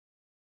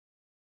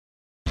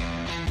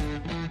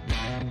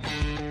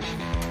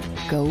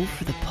Go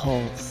for the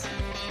pulls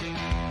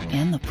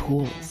and the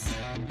pools.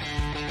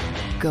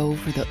 Go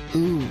for the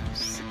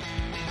oohs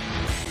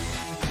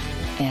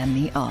and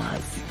the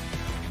ahs.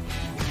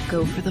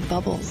 Go for the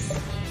bubbles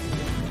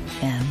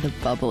and the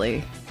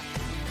bubbly.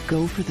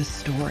 Go for the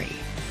story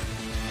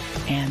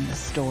and the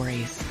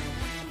stories.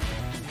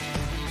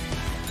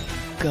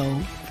 Go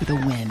for the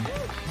win.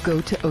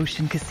 Go to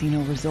Ocean Casino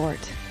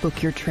Resort.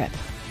 Book your trip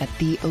at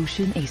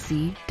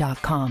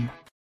theoceanac.com.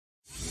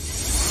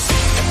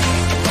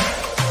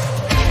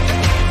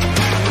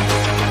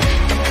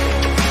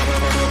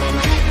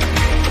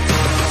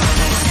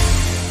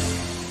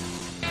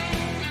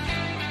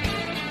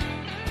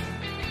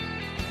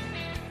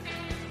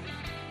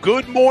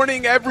 Good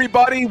morning,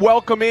 everybody.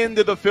 Welcome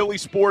into the Philly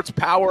Sports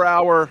Power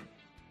Hour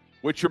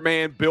with your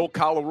man, Bill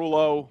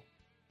Colarulo.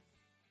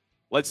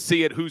 Let's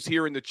see it. Who's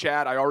here in the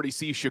chat? I already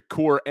see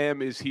Shakur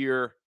M is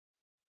here.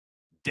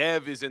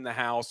 Dev is in the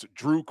house.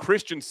 Drew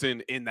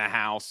Christensen in the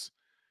house.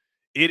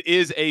 It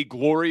is a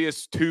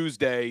glorious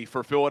Tuesday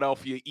for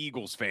Philadelphia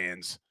Eagles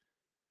fans.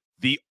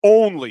 The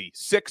only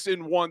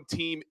 6-1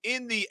 team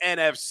in the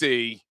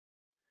NFC.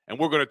 And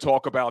we're going to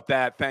talk about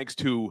that thanks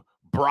to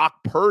Brock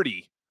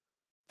Purdy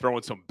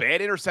throwing some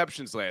bad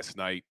interceptions last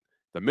night.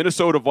 The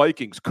Minnesota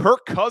Vikings,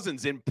 Kirk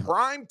Cousins in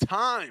prime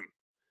time,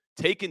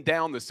 taking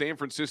down the San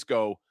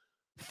Francisco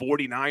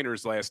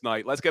 49ers last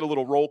night. Let's get a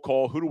little roll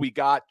call. Who do we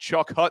got?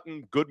 Chuck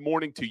Hutton, good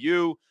morning to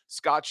you.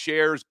 Scott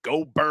Shares,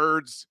 go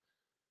Birds.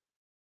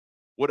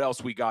 What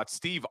else we got?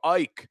 Steve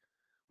Ike.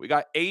 We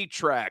got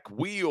A-Track,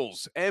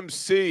 Wheels,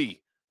 MC.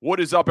 What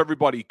is up,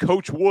 everybody?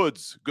 Coach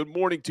Woods, good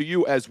morning to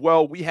you as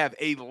well. We have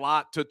a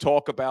lot to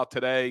talk about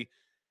today,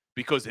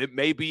 because it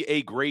may be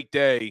a great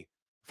day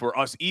for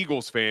us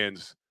Eagles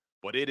fans,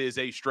 but it is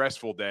a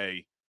stressful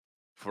day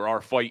for our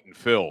fighting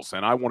Phils.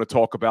 And I want to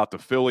talk about the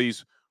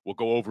Phillies. We'll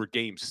go over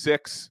Game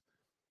 6.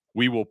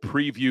 We will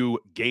preview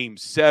Game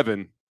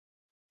 7.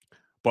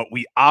 But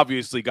we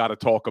obviously got to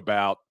talk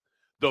about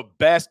the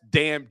best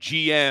damn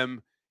GM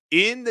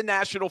in the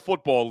National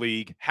Football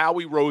League,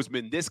 Howie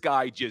Roseman. This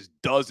guy just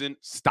doesn't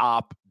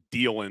stop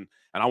dealing.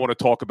 And I want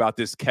to talk about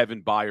this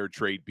Kevin Byard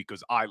trade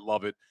because I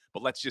love it.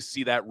 But let's just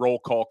see that roll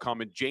call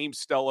coming. James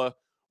Stella,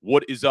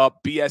 what is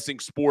up?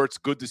 BSing Sports,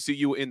 good to see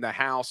you in the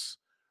house.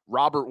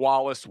 Robert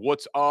Wallace,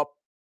 what's up?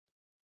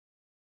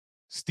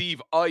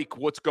 Steve Ike,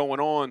 what's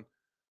going on?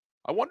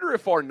 I wonder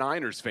if our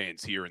Niners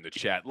fans here in the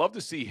chat, love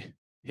to see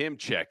him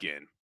check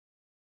in.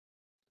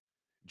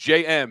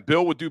 JM,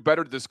 Bill would do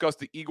better to discuss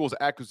the Eagles'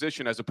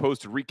 acquisition as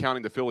opposed to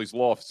recounting the Phillies'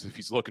 loss if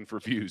he's looking for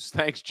views.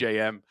 Thanks,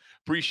 JM.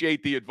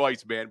 Appreciate the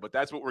advice, man. But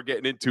that's what we're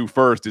getting into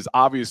first is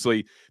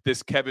obviously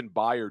this Kevin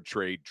Byard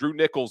trade. Drew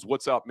Nichols,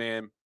 what's up,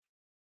 man?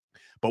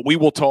 But we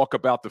will talk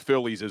about the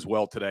Phillies as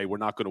well today. We're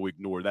not going to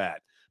ignore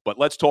that. But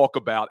let's talk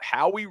about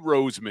Howie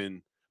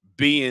Roseman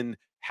being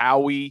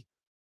Howie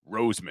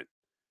Roseman.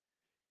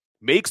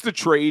 Makes the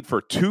trade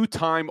for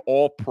two-time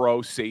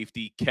All-Pro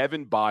safety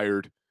Kevin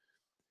Byard.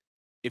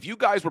 If you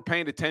guys were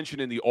paying attention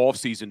in the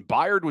offseason,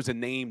 Byard was a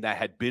name that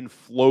had been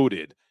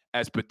floated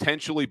as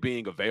potentially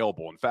being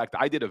available. In fact,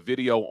 I did a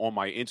video on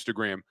my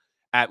Instagram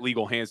at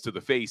Legal Hands to the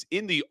Face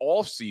in the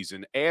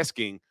offseason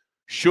asking,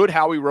 should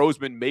Howie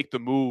Roseman make the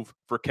move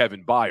for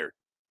Kevin Byard?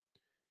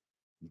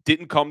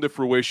 Didn't come to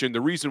fruition. The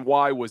reason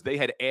why was they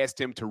had asked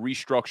him to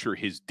restructure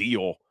his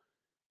deal.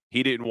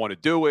 He didn't want to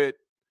do it,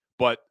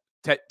 but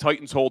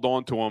Titans hold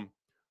on to him.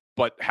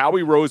 But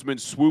Howie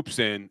Roseman swoops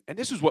in, and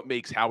this is what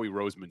makes Howie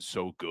Roseman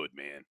so good,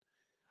 man.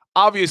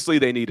 Obviously,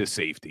 they need a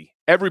safety.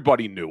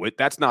 Everybody knew it.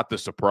 That's not the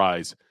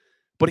surprise.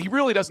 But he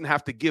really doesn't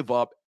have to give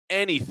up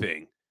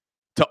anything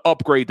to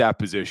upgrade that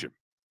position.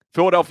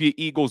 Philadelphia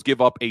Eagles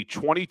give up a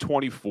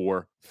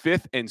 2024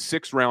 5th and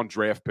 6th round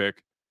draft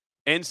pick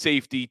and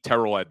safety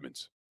Terrell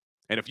Edmunds.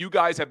 And if you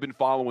guys have been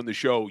following the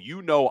show,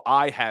 you know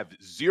I have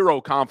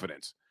zero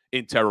confidence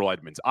in Terrell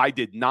Edmunds. I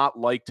did not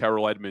like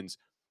Terrell Edmunds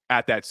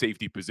at that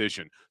safety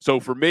position. So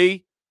for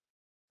me,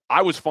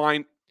 I was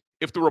fine.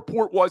 If the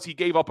report was he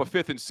gave up a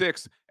 5th and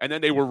 6th and then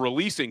they were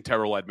releasing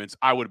Terrell Edmunds,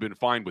 I would have been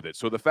fine with it.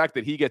 So the fact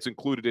that he gets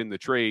included in the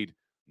trade,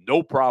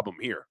 no problem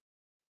here.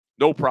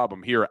 No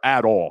problem here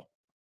at all.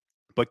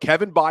 But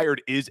Kevin Byard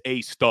is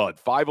a stud,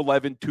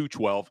 5'11",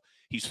 212.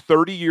 He's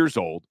 30 years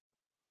old,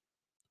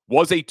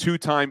 was a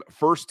two-time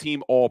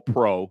first-team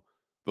All-Pro.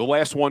 The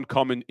last one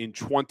coming in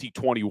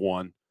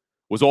 2021,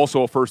 was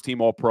also a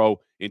first-team All-Pro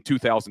in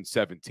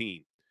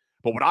 2017.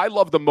 But what I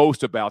love the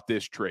most about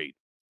this trade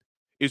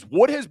is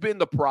what has been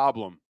the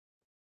problem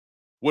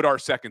with our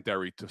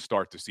secondary to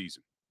start the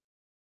season.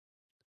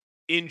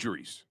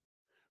 Injuries.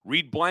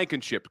 Reed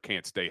Blankenship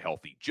can't stay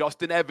healthy.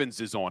 Justin Evans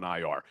is on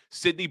IR.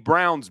 Sidney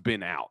Brown's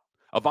been out.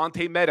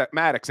 Avonte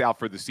Maddox out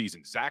for the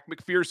season. Zach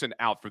McPherson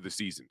out for the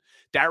season.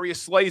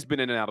 Darius Slay's been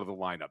in and out of the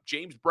lineup.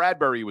 James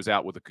Bradbury was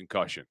out with a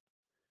concussion.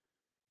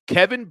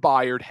 Kevin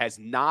Byard has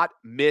not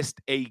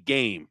missed a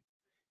game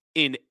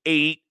in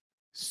 8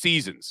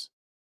 seasons.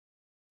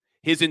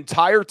 His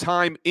entire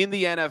time in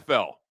the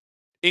NFL,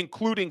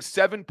 including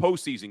 7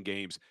 postseason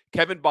games,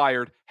 Kevin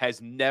Byard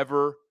has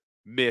never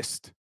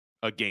missed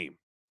a game.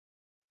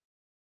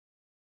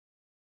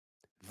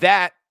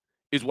 That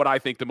is what I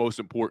think the most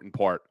important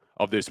part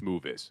of this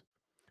move is.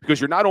 Because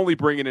you're not only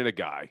bringing in a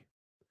guy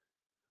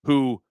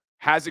who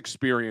has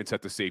experience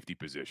at the safety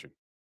position.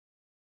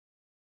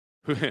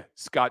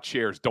 Scott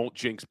shares, don't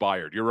jinx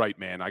Byard. You're right,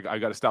 man. I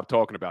got to stop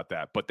talking about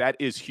that. But that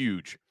is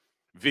huge.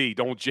 V,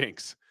 don't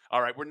jinx.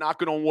 All right, we're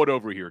knocking on wood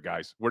over here,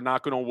 guys. We're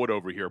knocking on wood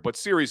over here. But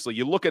seriously,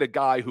 you look at a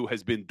guy who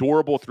has been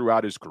durable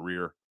throughout his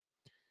career.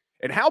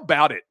 And how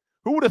about it?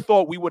 Who would have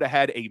thought we would have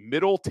had a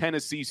Middle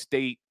Tennessee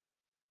State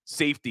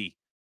safety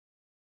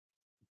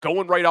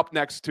going right up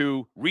next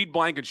to Reed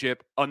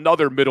Blankenship,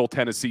 another Middle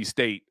Tennessee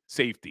State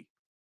safety?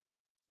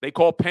 They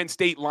call Penn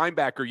State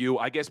linebacker U.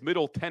 I guess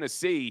Middle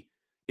Tennessee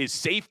is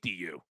safety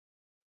U.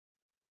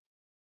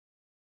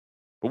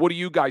 But what do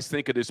you guys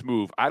think of this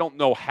move? I don't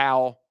know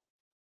how.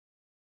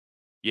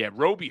 Yeah,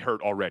 Roby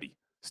hurt already,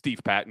 Steve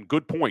Patton.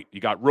 Good point.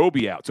 You got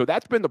Roby out. So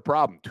that's been the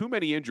problem. Too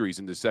many injuries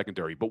in the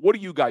secondary. But what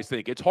do you guys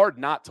think? It's hard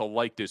not to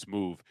like this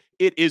move.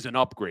 It is an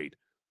upgrade.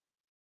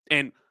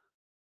 And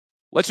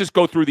let's just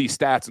go through these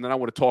stats, and then I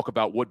want to talk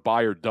about what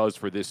Byard does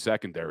for this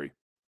secondary.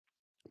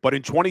 But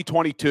in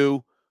 2022,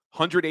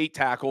 108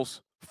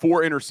 tackles,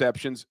 4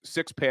 interceptions,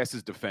 6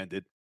 passes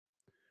defended.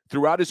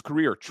 Throughout his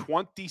career,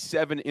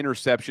 27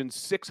 interceptions,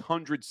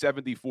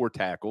 674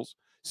 tackles,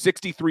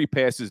 63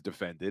 passes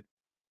defended.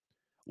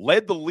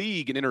 Led the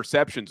league in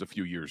interceptions a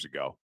few years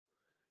ago.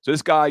 So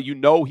this guy,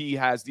 he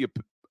has the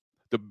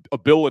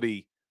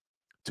ability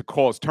to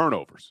cause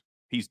turnovers.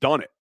 He's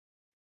done it.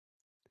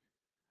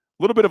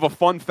 A little bit of a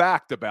fun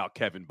fact about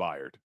Kevin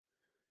Byard.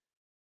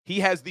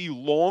 He has the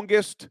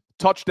longest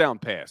touchdown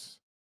pass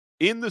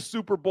in the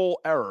Super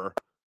Bowl era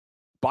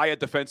by a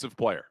defensive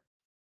player.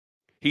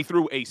 He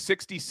threw a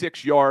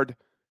 66-yard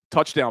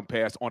touchdown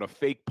pass on a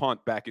fake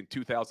punt back in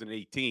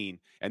 2018,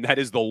 and that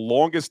is the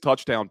longest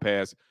touchdown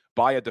pass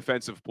by a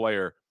defensive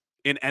player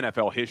in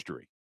NFL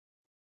history.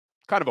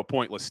 Kind of a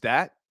pointless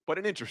stat, but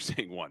an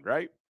interesting one,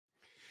 right?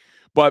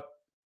 But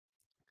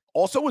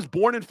also was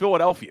born in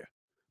Philadelphia.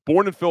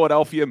 Born in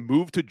Philadelphia,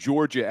 moved to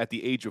Georgia at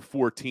the age of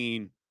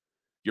 14.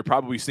 You're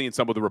probably seeing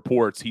some of the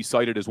reports. He's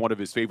cited as one of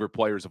his favorite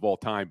players of all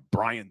time,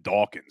 Brian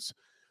Dawkins.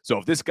 So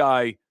if this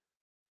guy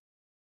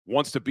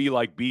wants to be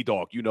like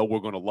B-Dog, we're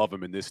going to love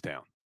him in this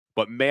town.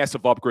 But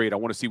massive upgrade. I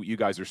want to see what you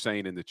guys are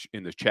saying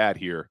in the chat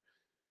here.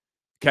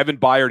 Kevin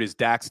Byard is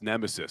Dak's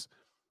nemesis.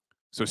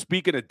 So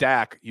speaking of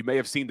Dak, you may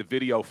have seen the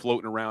video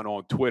floating around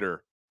on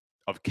Twitter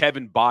of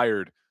Kevin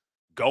Byard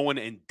going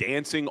and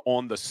dancing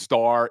on the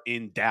star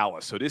in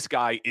Dallas. So this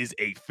guy is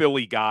a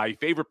Philly guy.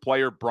 Favorite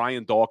player,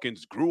 Brian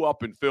Dawkins, grew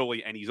up in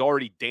Philly, and he's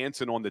already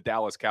dancing on the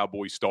Dallas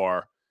Cowboys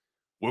star.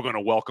 We're going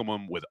to welcome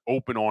him with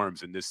open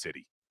arms in this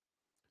city.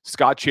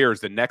 Scott Chair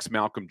is the next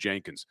Malcolm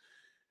Jenkins.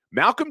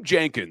 Malcolm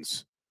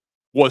Jenkins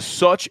was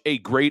such a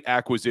great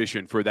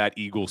acquisition for that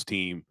Eagles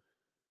team.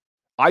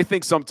 I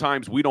think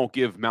sometimes we don't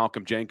give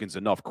Malcolm Jenkins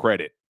enough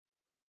credit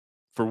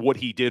for what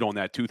he did on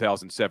that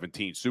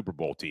 2017 Super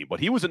Bowl team. But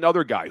he was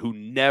another guy who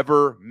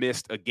never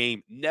missed a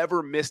game,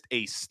 never missed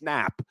a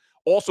snap,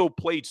 also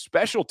played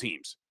special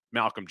teams,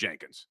 Malcolm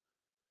Jenkins.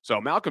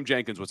 So Malcolm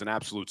Jenkins was an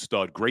absolute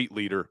stud, great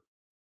leader,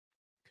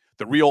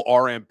 the real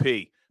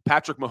RMP.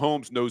 Patrick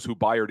Mahomes knows who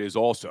Byard is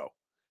also.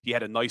 He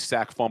had a nice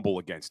sack fumble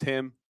against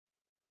him.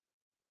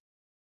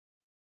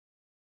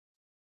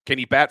 Can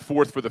he bat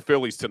fourth for the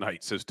Phillies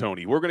tonight, says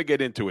Tony. We're going to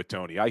get into it,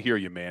 Tony. I hear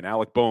you, man.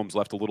 Alec Boehm's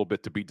left a little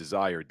bit to be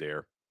desired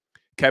there.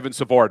 Kevin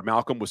Savard,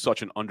 Malcolm was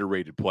such an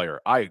underrated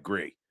player. I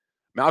agree.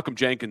 Malcolm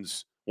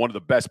Jenkins, one of the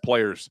best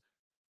players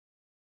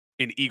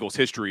in Eagles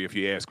history, if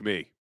you ask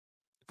me,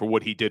 for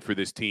what he did for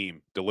this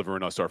team,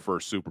 delivering us our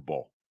first Super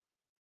Bowl.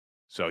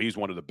 So he's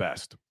one of the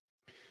best.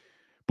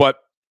 But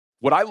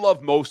what I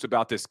love most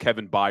about this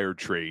Kevin Byard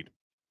trade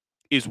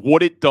is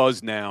what it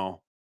does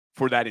now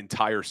for that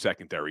entire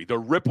secondary, the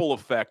ripple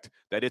effect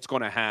that it's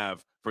going to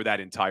have for that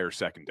entire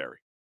secondary.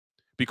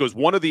 Because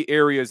one of the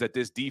areas that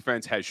this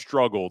defense has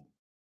struggled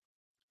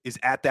is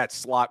at that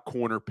slot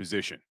corner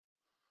position.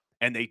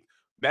 And they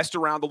messed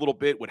around a little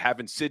bit with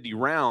having Sidney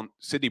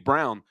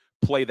Brown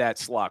play that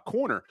slot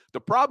corner.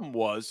 The problem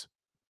was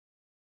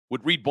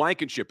with Reed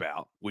Blankenship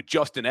out, with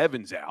Justin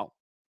Evans out,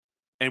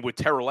 and with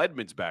Terrell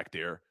Edmonds back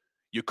there,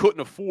 you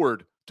couldn't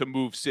afford to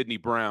move Sidney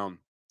Brown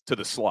to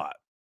the slot.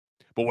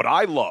 But what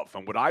I love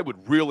and what I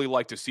would really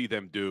like to see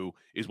them do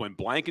is when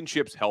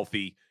Blankenship's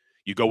healthy,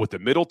 you go with the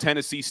Middle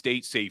Tennessee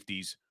State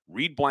safeties,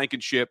 Reed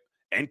Blankenship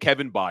and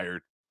Kevin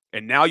Byard,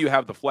 and now you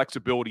have the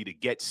flexibility to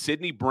get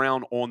Sidney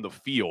Brown on the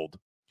field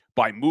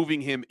by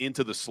moving him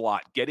into the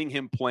slot, getting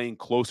him playing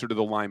closer to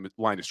the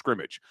line of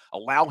scrimmage.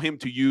 Allow him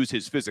to use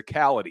his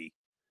physicality,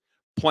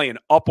 playing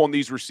up on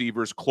these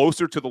receivers,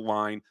 closer to the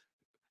line,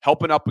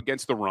 helping up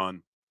against the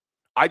run.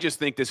 I just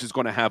think this is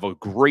going to have a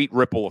great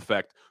ripple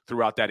effect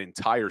throughout that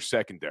entire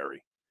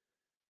secondary.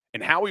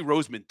 And Howie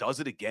Roseman does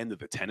it again to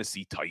the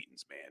Tennessee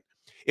Titans, man.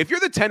 If you're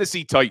the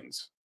Tennessee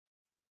Titans,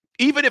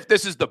 even if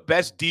this is the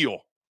best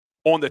deal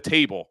on the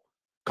table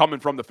coming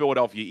from the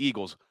Philadelphia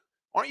Eagles,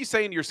 aren't you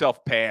saying to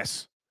yourself,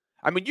 pass?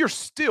 I mean, you're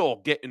still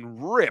getting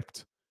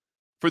ripped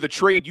for the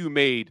trade you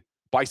made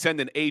by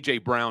sending A.J.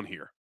 Brown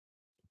here.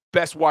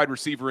 best wide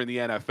receiver in the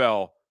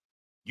NFL,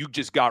 you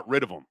just got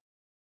rid of him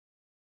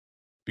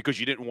because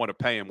you didn't want to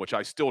pay him, which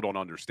I still don't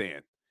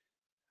understand.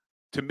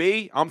 To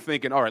me, I'm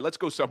thinking, all right, let's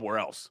go somewhere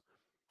else.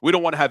 We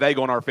don't want to have egg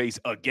on our face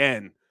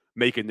again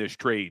making this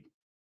trade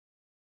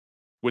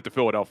with the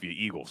Philadelphia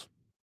Eagles.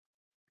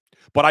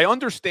 But I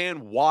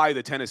understand why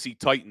the Tennessee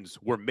Titans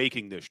were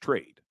making this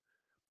trade.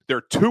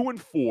 They're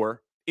 2-4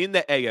 in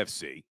the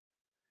AFC.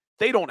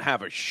 They don't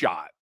have a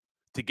shot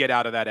to get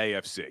out of that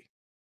AFC.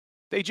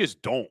 They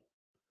just don't.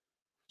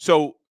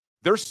 So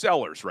they're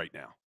sellers right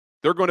now.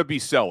 They're going to be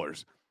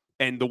sellers.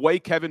 And the way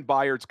Kevin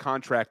Byard's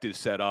contract is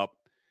set up,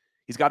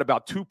 he's got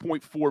about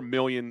 $2.4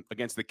 million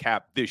against the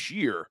cap this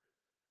year.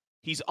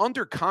 He's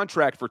under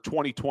contract for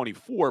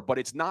 2024, but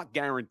it's not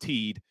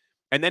guaranteed.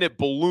 And then it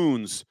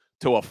balloons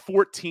to a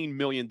 $14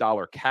 million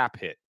cap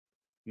hit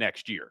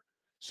next year.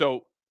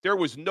 So there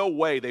was no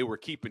way they were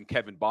keeping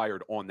Kevin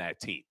Byard on that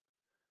team.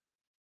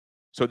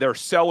 So they're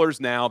sellers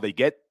now. They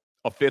get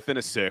a fifth and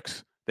a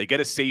sixth. They get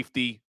a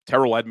safety,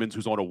 Terrell Edmonds,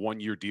 who's on a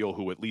one-year deal,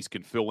 who at least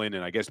can fill in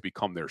and I guess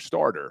become their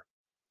starter.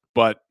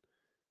 But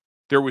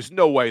there was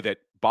no way that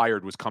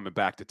Byard was coming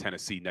back to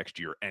Tennessee next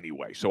year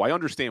anyway. So I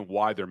understand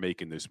why they're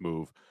making this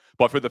move.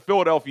 But for the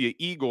Philadelphia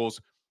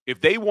Eagles,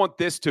 if they want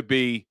this to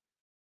be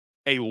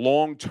a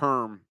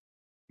long-term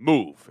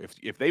move,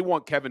 if they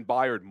want Kevin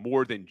Byard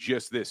more than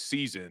just this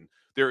season,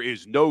 there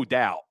is no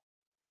doubt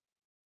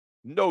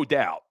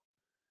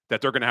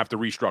that they're going to have to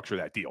restructure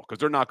that deal because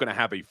they're not going to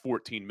have a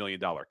 $14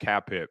 million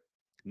cap hit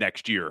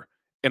next year.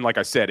 And like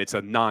I said, it's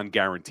a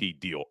non-guaranteed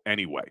deal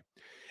anyway.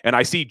 And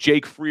I see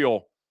Jake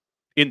Friel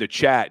in the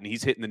chat, and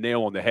he's hitting the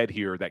nail on the head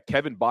here, that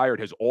Kevin Byard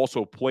has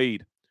also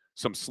played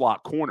some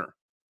slot corner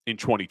in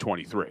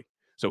 2023.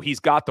 So he's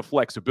got the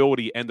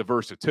flexibility and the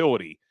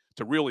versatility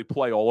to really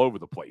play all over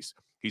the place.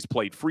 He's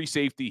played free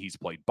safety. He's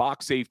played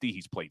box safety.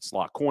 He's played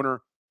slot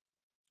corner.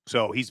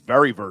 So he's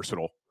very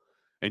versatile.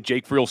 And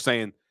Jake Friel's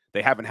saying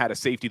they haven't had a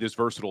safety this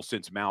versatile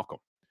since Malcolm.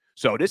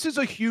 So this is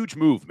a huge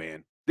move,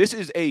 man. This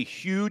is a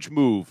huge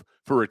move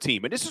for a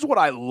team. And this is what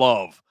I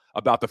love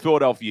about the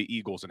Philadelphia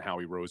Eagles and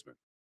Howie Roseman.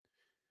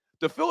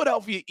 The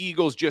Philadelphia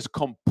Eagles just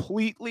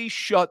completely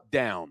shut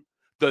down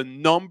the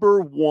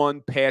number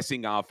one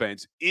passing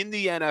offense in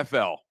the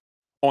NFL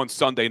on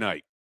Sunday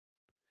night.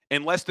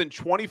 And less than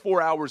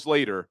 24 hours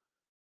later,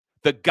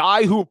 the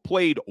guy who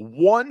played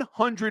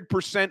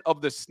 100%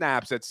 of the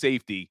snaps at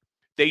safety,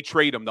 they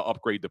trade him to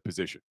upgrade the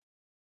position.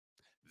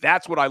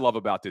 That's what I love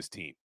about this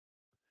team.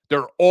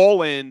 They're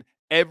all in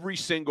every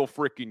single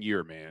freaking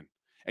year, man.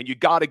 And you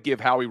got to give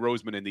Howie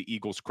Roseman and the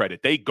Eagles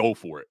credit. They go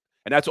for it.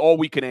 And that's all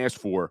we can ask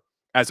for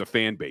as a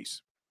fan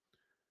base.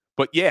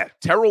 But yeah,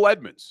 Terrell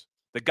Edmonds,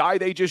 the guy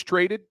they just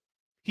traded,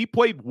 he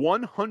played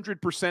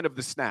 100% of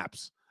the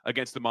snaps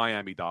against the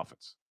Miami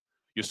Dolphins.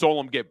 You saw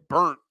him get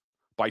burnt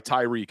by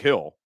Tyreek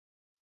Hill.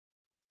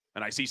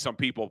 And I see some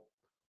people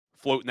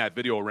floating that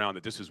video around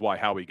that this is why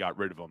Howie got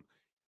rid of him.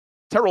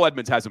 Terrell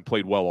Edmonds hasn't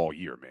played well all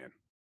year, man.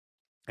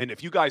 And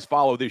if you guys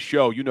follow this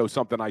show, you know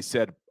something I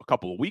said a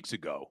couple of weeks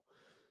ago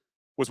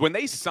was when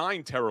they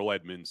signed Terrell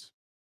Edmonds,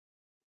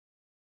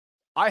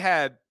 I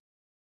had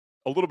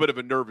a little bit of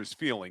a nervous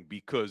feeling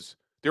because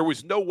there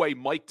was no way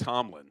Mike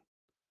Tomlin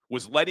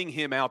was letting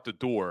him out the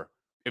door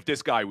if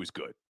this guy was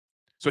good.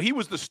 So he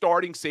was the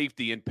starting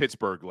safety in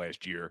Pittsburgh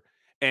last year,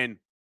 and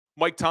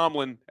Mike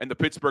Tomlin and the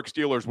Pittsburgh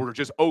Steelers were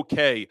just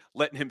okay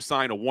letting him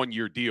sign a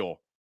one-year deal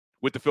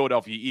with the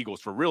Philadelphia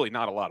Eagles for really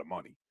not a lot of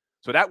money.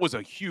 So that was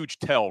a huge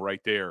tell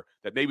right there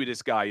that maybe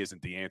this guy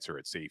isn't the answer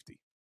at safety.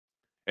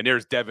 And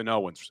there's Devin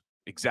Owens.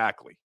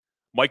 Exactly.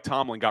 Mike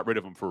Tomlin got rid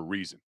of him for a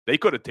reason. They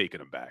could have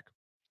taken him back.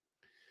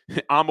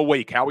 I'm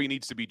awake. Howie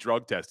needs to be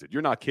drug tested.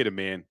 You're not kidding,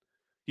 man.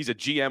 He's a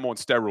GM on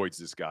steroids,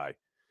 this guy.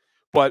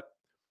 But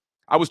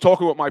I was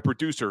talking with my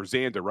producer,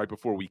 Xander, right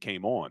before we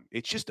came on.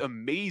 It's just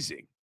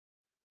amazing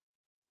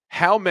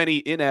how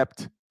many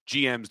inept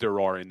GMs there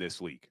are in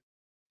this league.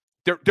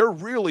 There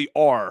really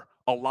are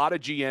a lot of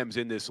GMs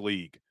in this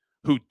league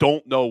who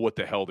don't know what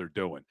the hell they're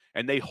doing.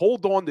 And they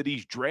hold on to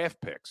these draft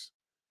picks.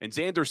 And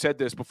Xander said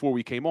this before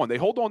we came on. They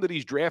hold on to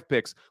these draft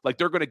picks like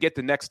they're going to get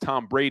the next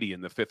Tom Brady in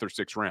the 5th or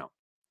 6th round.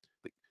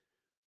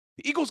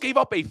 The Eagles gave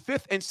up a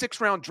 5th and 6th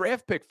round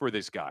draft pick for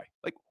this guy.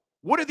 Like,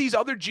 what are these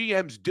other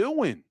GMs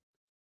doing?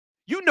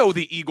 You know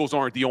the Eagles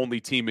aren't the only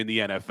team in the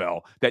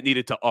NFL that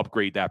needed to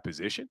upgrade that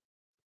position.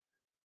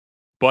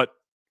 But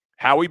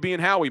Howie being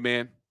Howie,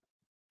 man.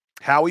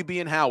 Howie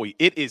being Howie.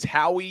 It is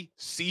Howie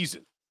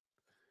season.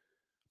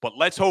 But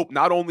let's hope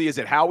not only is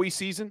it Howie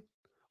season,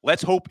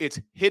 let's hope it's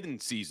hidden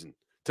season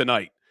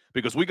tonight,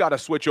 because we got to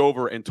switch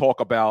over and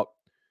talk about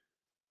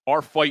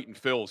our fight in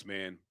Phils,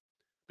 man,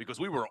 because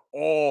we were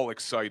all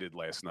excited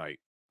last night.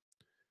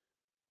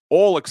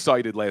 All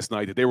excited last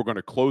night that they were going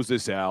to close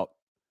this out.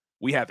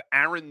 We have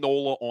Aaron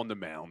Nola on the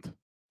mound.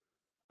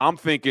 I'm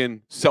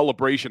thinking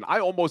celebration. I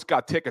almost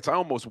got tickets. I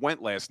almost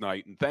went last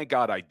night, and thank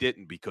God I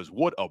didn't, because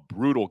what a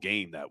brutal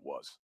game that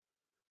was.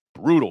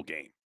 Brutal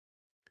game.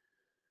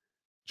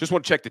 Just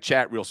want to check the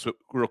chat real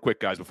quick,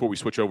 guys, before we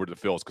switch over to the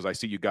Phils, because I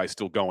see you guys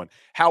still going.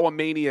 How a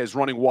Mania is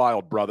running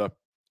wild, brother.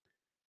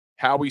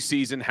 Howie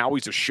season.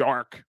 Howie's a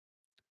shark.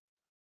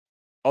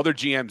 Other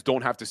GMs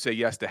don't have to say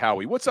yes to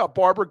Howie. What's up,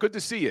 Barbara? Good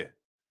to see you.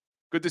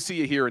 Good to see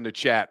you here in the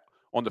chat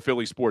on the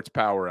Philly Sports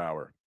Power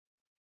Hour.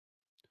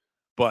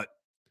 But,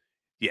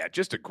 yeah,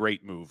 just a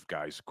great move,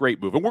 guys.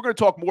 Great move. And we're going to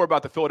talk more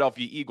about the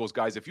Philadelphia Eagles,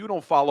 guys. If you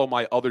don't follow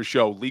my other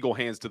show, Legal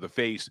Hands to the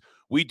Face,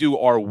 we do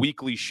our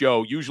weekly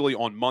show, usually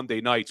on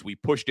Monday nights. We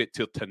pushed it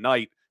till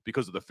tonight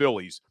because of the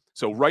Phillies.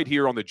 So right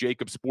here on the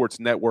JAKIB Sports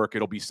Network,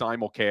 it'll be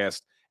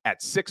simulcast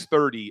at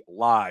 6:30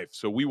 live.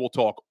 So we will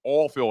talk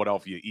all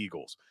Philadelphia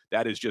Eagles.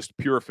 That is just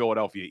pure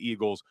Philadelphia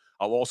Eagles.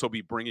 I'll also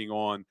be bringing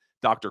on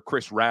Dr.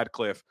 Chris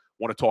Radcliffe.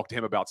 Want to talk to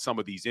him about some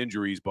of these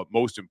injuries, but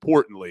most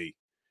importantly,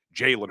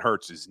 Jalen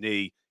Hurts'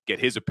 knee. Get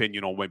his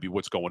opinion on maybe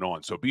what's going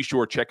on. So be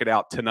sure, check it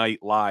out tonight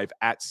live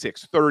at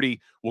 6:30.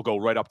 We'll go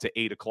right up to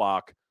 8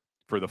 o'clock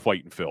for the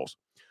Fightin' Phils.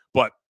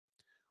 But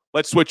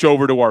let's switch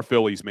over to our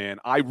Phillies, man.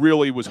 I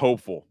really was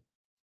hopeful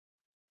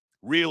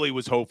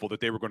that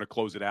they were going to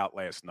close it out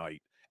last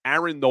night.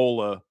 Aaron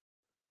Nola,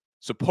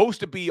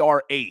 supposed to be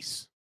our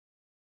ace.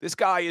 This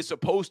guy is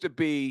supposed to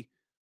be,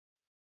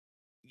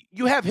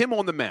 you have him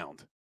on the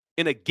mound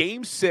in a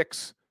Game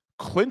 6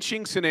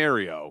 clinching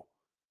scenario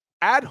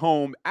at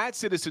home at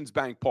Citizens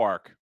Bank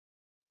Park.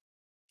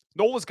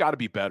 Nola's got to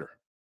be better.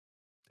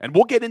 And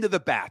we'll get into the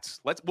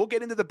bats. We'll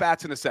get into the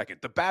bats in a second.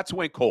 The bats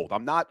went cold.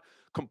 I'm not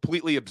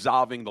completely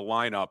absolving the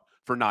lineup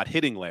for not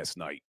hitting last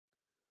night.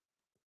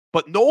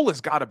 But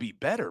Nola's got to be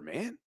better,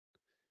 man.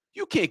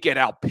 You can't get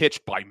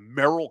out-pitched by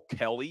Merrill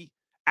Kelly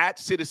at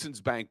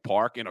Citizens Bank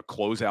Park in a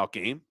closeout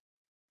game.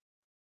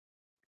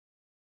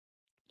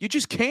 You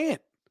just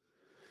can't.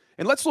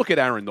 And let's look at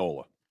Aaron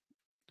Nola,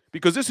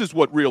 because this is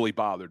what really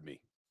bothered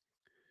me.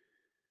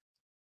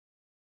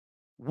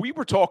 We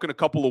were talking a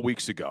couple of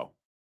weeks ago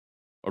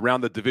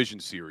around the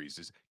division series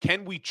is,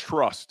 can we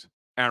trust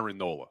Aaron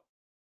Nola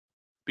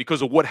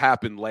because of what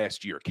happened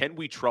last year? Can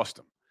we trust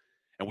him?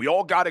 And we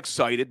all got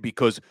excited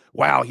because,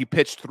 wow, he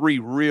pitched 3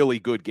 really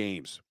good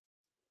games.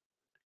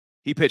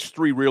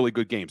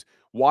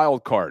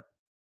 Wild card.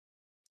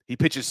 He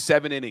pitches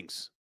 7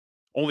 innings,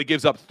 only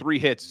gives up 3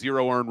 hits,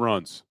 0 earned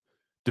runs.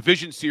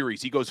 Division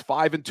series, he goes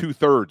 5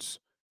 2/3,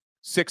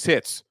 6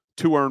 hits,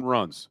 2 earned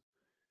runs.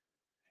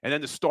 And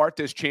then to start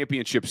this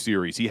championship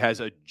series, he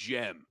has a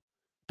gem.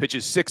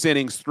 Pitches 6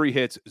 innings, 3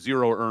 hits,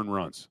 0 earned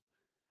runs.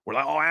 We're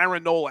like, oh,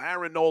 Aaron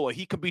Nola,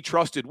 he can be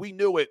trusted. We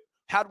knew it.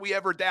 How'd we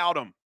ever doubt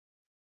him?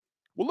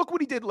 Well, look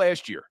what he did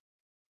last year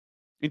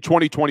in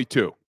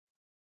 2022.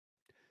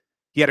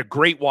 He had a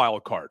great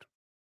wild card.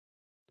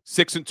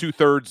 6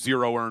 2/3,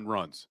 0 earned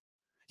runs.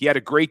 He had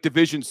a great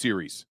division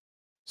series.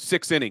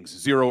 6 innings,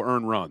 0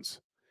 earned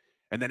runs.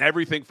 And then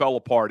everything fell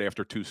apart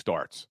after 2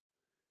 starts.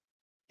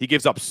 He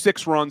gives up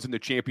 6 runs in the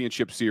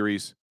championship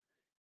series,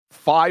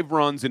 5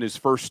 runs in his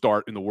first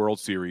start in the World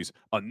Series,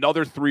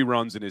 another 3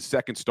 runs in his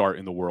second start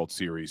in the World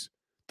Series.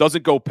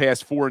 Doesn't go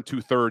past 4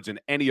 2/3 in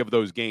any of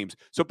those games.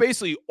 So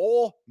basically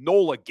all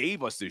Nola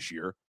gave us this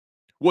year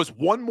was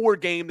 1 more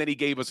game than he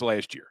gave us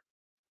last year.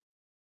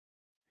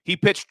 He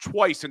pitched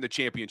twice in the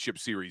championship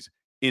series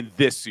in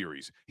this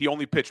series. He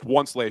only pitched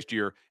once last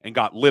year and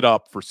got lit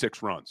up for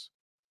 6 runs.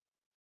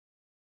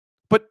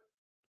 But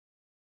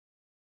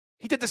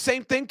he did the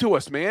same thing to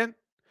us, man.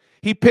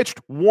 He pitched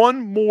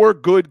 1 more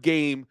good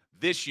game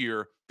this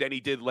year than he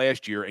did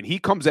last year, and he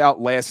comes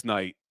out last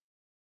night.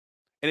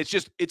 And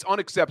it's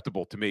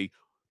unacceptable to me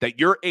that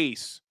your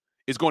ace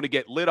is going to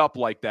get lit up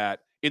like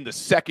that in the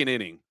second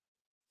inning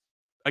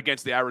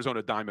against the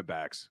Arizona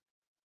Diamondbacks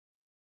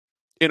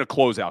in a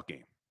closeout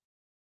game.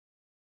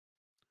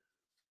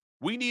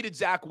 We needed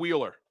Zach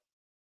Wheeler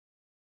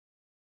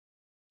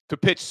to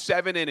pitch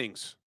 7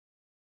 innings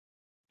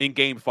in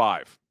Game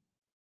 5.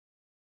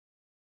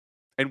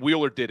 And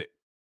Wheeler did it.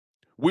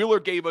 Wheeler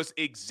gave us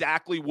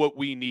exactly what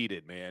we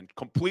needed, man.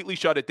 Completely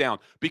shut it down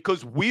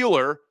because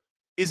Wheeler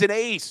is an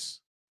ace.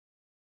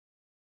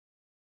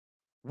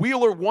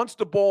 Wheeler wants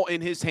the ball in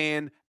his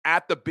hand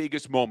at the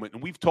biggest moment.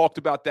 And we've talked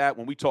about that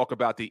when we talk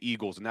about the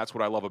Eagles, and that's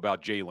what I love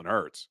about Jalen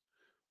Hurts.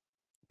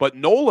 But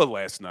Nola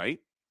last night,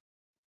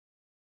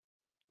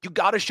 you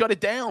got to shut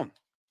it down.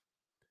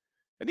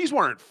 And these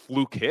weren't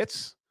fluke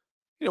hits.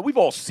 You know, we've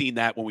all seen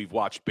that when we've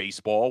watched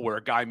baseball where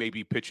a guy may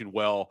be pitching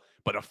well,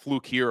 but a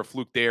fluke here, a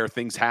fluke there,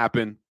 things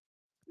happen.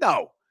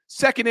 No.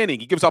 Second inning,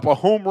 he gives up a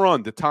home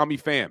run to Tommy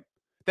Pham.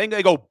 Then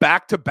they go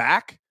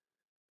back-to-back.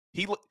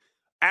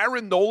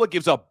 Aaron Nola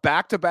gives up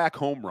back-to-back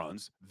home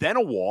runs, then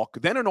a walk,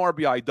 then an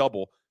RBI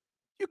double.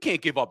 You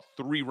can't give up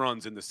 3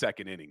 runs in the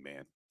second inning,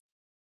 man.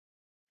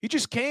 You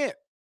just can't.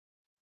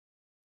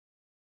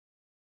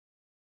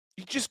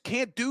 You just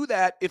can't do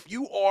that if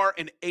you are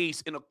an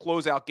ace in a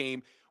closeout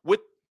game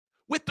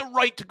with the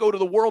right to go to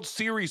the World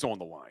Series on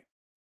the line.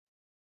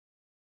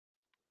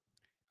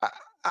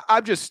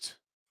 I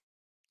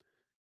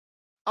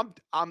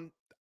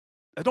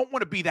don't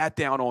want to be that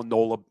down on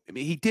Nola. I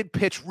mean, he did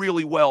pitch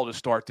really well to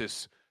start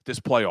this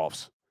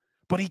playoffs,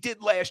 but he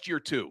did last year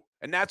too,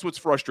 and that's what's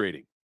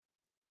frustrating.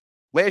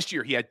 Last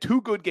year, he had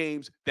 2 good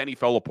games, then he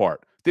fell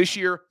apart. This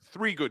year,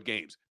 3 good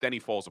games, then he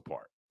falls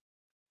apart.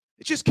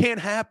 It just can't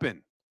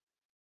happen.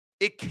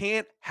 It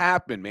can't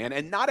happen, man.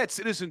 And not at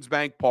Citizens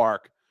Bank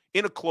Park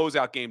in a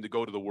closeout game to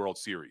go to the World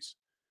Series.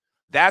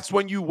 That's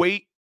when you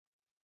wait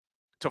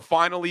to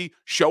finally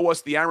show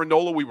us the Aaron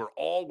Nola we were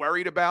all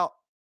worried about.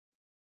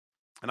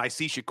 And I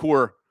see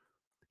Shakur,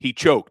 he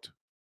choked.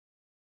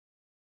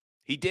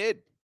 He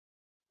did.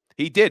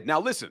 He did. Now,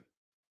 listen,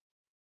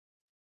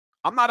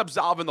 I'm not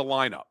absolving the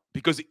lineup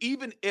because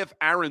even if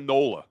Aaron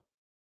Nola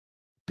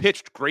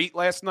pitched great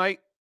last night,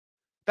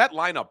 that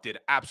lineup did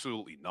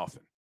absolutely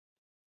nothing.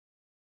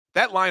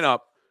 That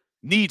lineup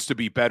needs to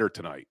be better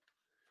tonight.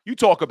 You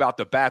talk about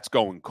the bats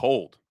going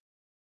cold.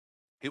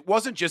 It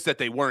wasn't just that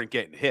they weren't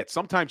getting hit.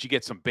 Sometimes you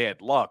get some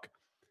bad luck.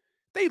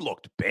 They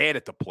looked bad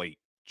at the plate,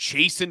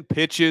 chasing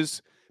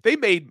pitches. They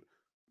made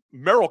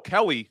Merrill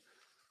Kelly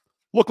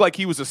look like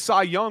he was a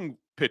Cy Young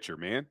pitcher,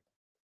 man.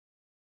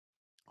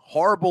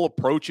 Horrible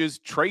approaches.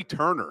 Trey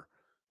Turner,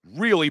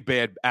 really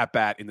bad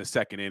at-bat in the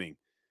second inning.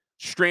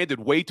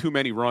 Stranded way too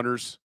many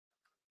runners.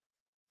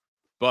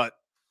 But,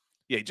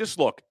 yeah, just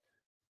look.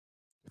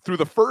 Through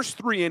the first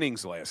 3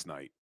 innings last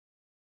night,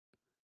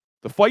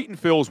 the Fightin'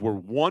 Phils were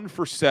 1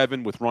 for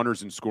 7 with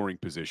runners in scoring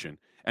position,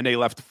 and they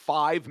left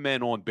 5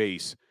 men on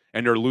base,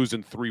 and they're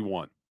losing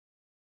 3-1.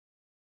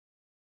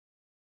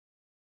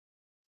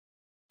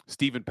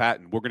 Stephen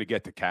Patton, we're going to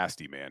get to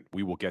Casty, man.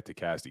 We will get to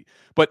Casty.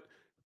 But,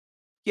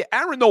 yeah,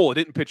 Aaron Nola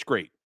didn't pitch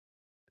great.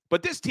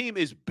 But this team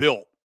is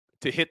built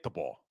to hit the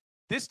ball.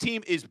 This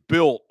team is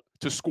built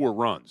to score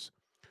runs.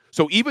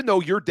 So even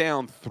though you're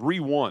down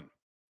 3-1,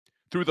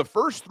 through the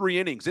first 3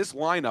 innings, this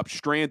lineup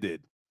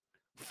stranded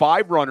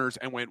 5 runners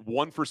and went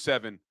 1 for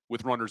 7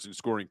 with runners in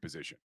scoring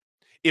position.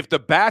 If the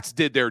bats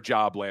did their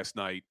job last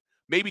night,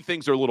 maybe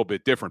things are a little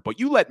bit different. But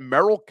you let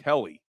Merrill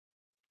Kelly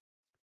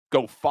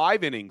go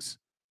 5 innings,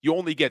 you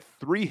only get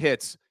 3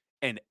 hits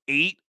and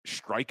 8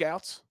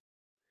 strikeouts.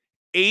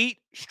 8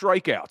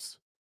 strikeouts.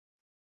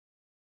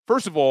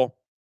 First of all,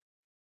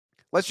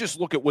 let's just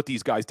look at what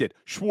these guys did.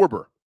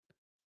 Schwarber,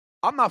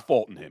 I'm not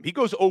faulting him. He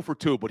goes 0 for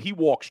 2, but he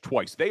walks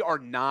twice. They are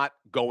not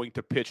going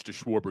to pitch to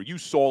Schwarber. You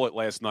saw it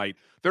last night.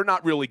 They're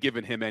not really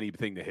giving him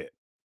anything to hit.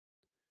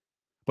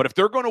 But if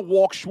they're going to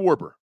walk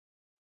Schwarber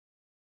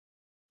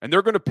and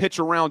they're going to pitch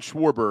around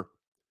Schwarber,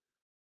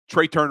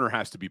 Trey Turner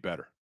has to be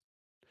better.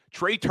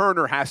 Trey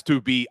Turner has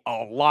to be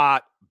a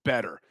lot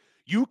better.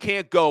 You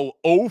can't go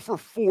 0 for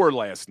 4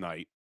 last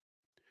night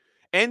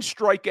and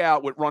strike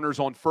out with runners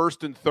on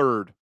first and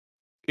third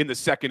in the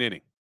second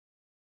inning.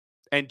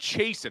 And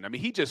chasing, I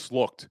mean, he just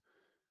looked.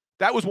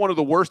 That was one of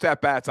the worst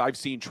at-bats I've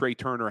seen Trey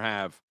Turner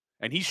have.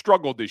 And he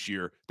struggled this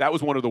year. That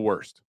was one of the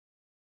worst.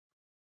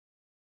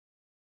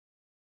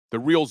 The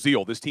real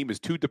zeal. This team is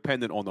too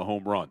dependent on the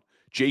home run.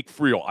 Jake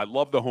Friel, I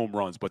love the home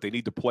runs, but they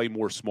need to play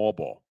more small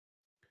ball.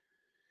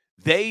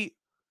 I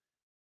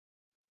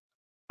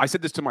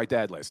said this to my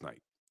dad last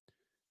night.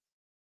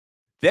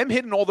 Them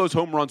hitting all those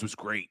home runs was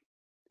great.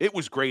 It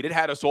was great. It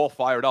had us all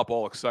fired up,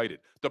 all excited.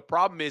 The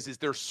problem is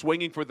they're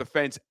swinging for the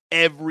fence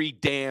every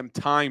damn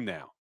time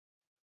now.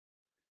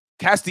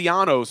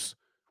 Castellanos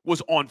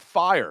was on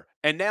fire,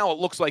 and now it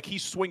looks like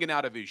he's swinging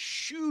out of his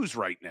shoes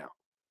right now.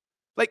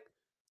 Like,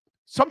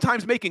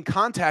 sometimes making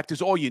contact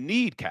is all you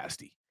need,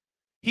 Casty.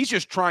 He's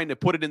just trying to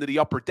put it into the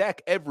upper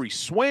deck every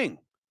swing.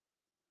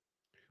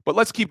 But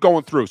let's keep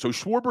going through. So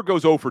Schwarber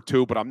goes 0 for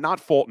 2, but I'm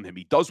not faulting him.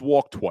 He does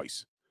walk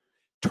twice.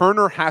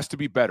 Turner has to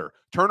be better.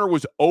 Turner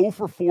was 0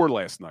 for 4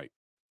 last night.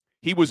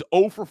 He was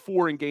 0 for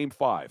 4 in Game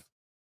 5.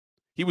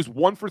 He was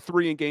 1 for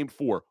 3 in Game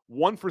 4,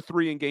 1 for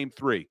 3 in Game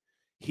 3.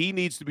 He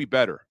needs to be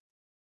better.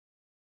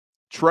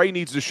 Trey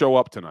needs to show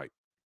up tonight.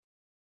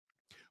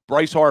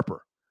 Bryce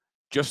Harper,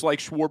 just like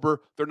Schwarber,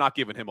 they're not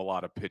giving him a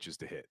lot of pitches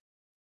to hit.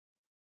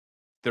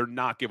 They're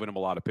not giving him a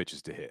lot of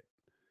pitches to hit.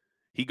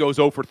 He goes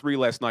 0 for 3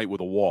 last night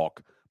with a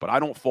walk, but I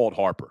don't fault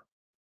Harper.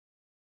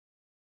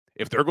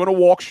 If they're going to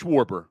walk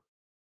Schwarber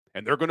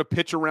and they're going to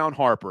pitch around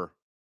Harper,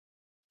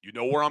 you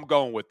know where I'm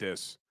going with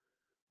this.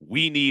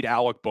 We need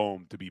Alec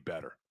Boehm to be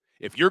better.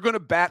 If you're going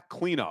to bat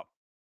cleanup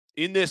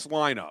in this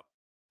lineup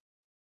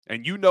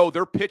and you know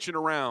they're pitching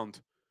around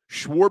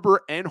Schwarber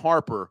and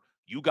Harper,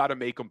 you got to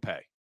make them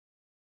pay.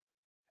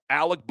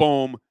 Alec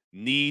Boehm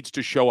needs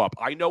to show up.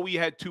 I know he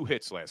had 2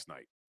 hits last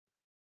night,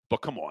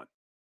 but come on.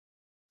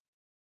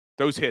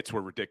 Those hits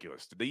were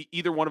ridiculous. Did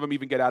either one of them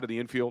even get out of the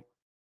infield?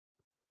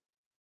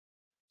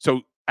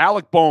 So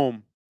Alec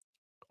Boehm,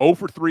 0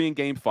 for 3 in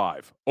Game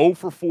 5, 0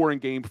 for 4 in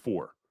Game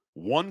 4,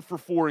 1 for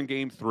 4 in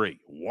Game 3,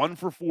 1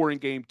 for 4 in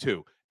Game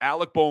 2.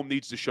 Alec Boehm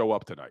needs to show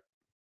up tonight.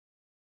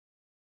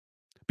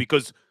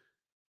 Because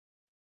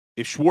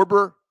if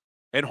Schwarber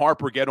and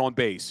Harper get on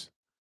base,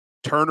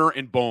 Turner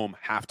and Boehm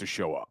have to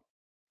show up.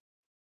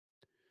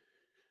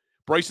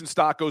 Bryson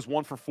Stott goes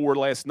 1 for 4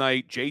 last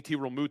night. JT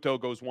Realmuto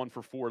goes 1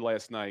 for 4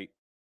 last night.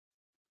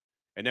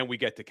 And then we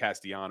get to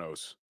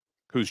Castellanos,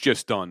 who's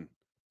just done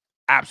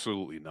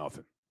absolutely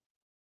nothing.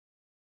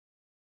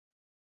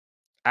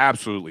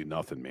 Absolutely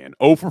nothing, man.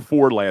 0 for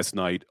 4 last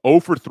night, 0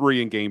 for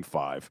 3 in Game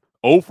 5,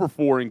 0 for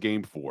 4 in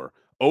Game 4,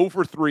 0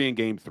 for 3 in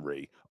Game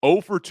 3,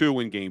 0 for 2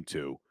 in Game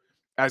 2.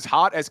 As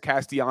hot as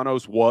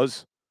Castellanos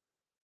was,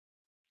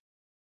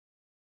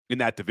 in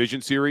that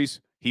division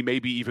series, he may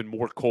be even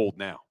more cold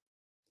now.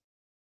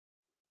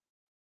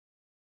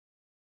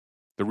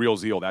 The real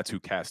Zeal, that's who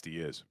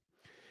Casty is.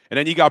 And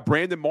then you got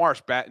Brandon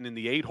Marsh batting in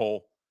the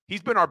 8-hole.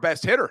 He's been our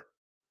best hitter.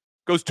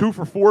 Goes 2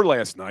 for 4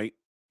 last night.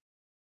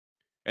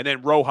 And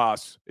then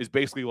Rojas is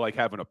basically like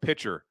having a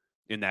pitcher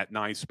in that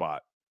 9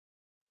 spot.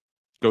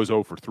 Goes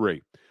 0 for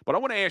 3. But I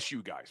want to ask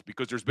you guys,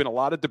 because there's been a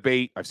lot of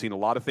debate. I've seen a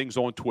lot of things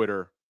on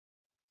Twitter.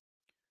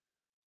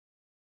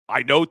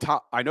 I know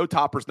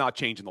Topper's not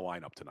changing the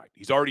lineup tonight.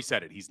 He's already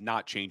said it. He's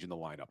not changing the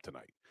lineup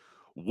tonight.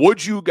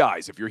 Would you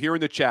guys, if you're here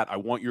in the chat, I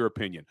want your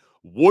opinion.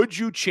 Would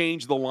you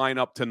change the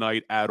lineup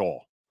tonight at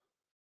all?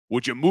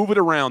 Would you move it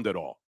around at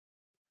all?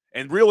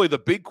 And really the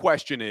big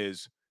question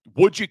is,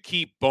 would you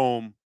keep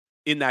Bohm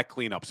in that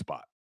cleanup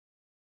spot?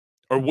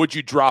 Or would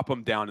you drop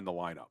him down in the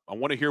lineup? I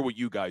want to hear what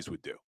you guys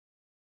would do.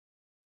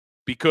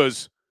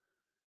 Because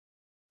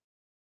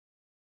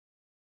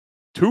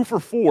 2 for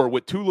 4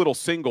 with 2 little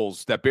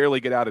singles that barely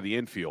get out of the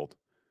infield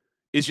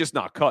is just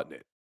not cutting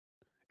it.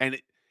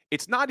 And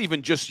it's not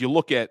even just you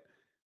look at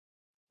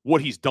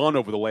what he's done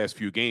over the last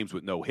few games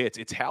with no hits.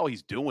 It's how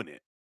he's doing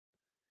it.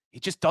 He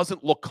just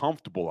doesn't look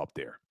comfortable up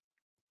there.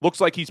 Looks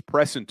like he's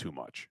pressing too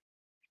much.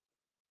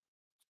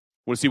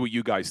 Want to see what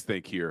you guys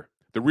think here.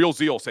 The real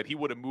Zeal said he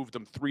would have moved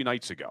him 3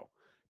 nights ago.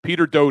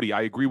 Peter Doty,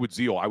 I agree with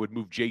Zeal. I would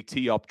move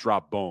JT up,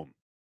 drop Bohm.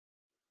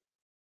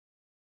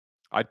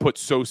 I'd put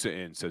Sosa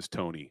in, says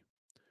Tony.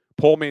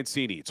 Paul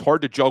Mancini, it's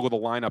hard to juggle the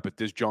lineup at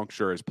this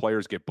juncture as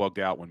players get bugged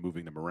out when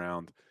moving them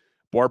around.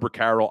 Barbara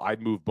Carroll,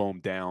 I'd move Bohm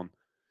down.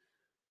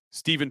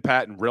 Stephen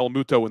Patton, Real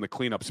Muto in the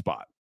cleanup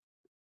spot.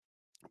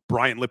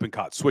 Brian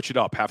Lippincott, switch it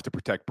up, have to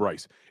protect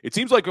Bryce. It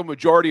seems like a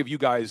majority of you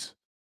guys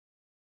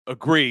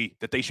agree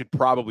that they should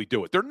probably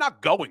do it. They're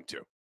not going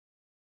to.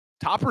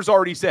 Topper's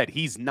already said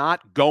he's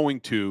not going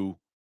to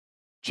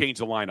change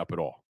the lineup at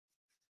all.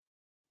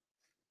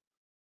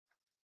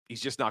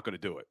 He's just not going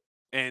to do it.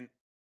 And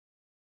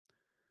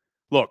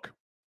look,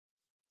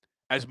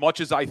 as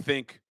much as I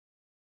think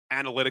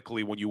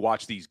analytically when you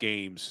watch these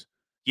games,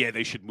 yeah,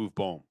 they should move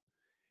Bohm.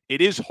 It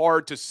is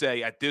hard to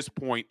say at this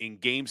point in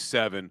Game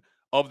 7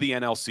 of the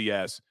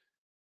NLCS,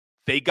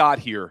 they got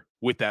here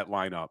with that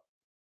lineup.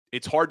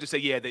 It's hard to say,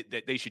 yeah,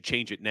 they should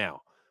change it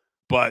now.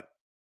 But,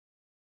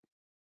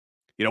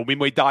 you know, we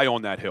may die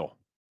on that hill.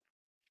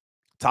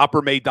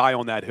 Topper may die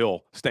on that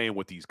hill staying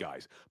with these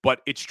guys.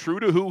 But it's true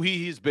to who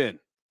he has been.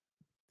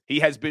 He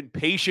has been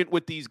patient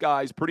with these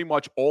guys pretty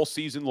much all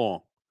season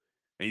long.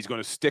 And he's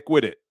going to stick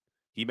with it.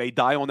 He may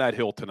die on that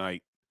hill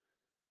tonight.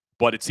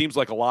 But it seems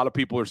like a lot of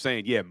people are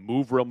saying, yeah,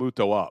 move Real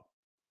Muto up.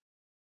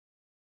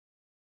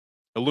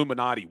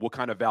 Illuminati, what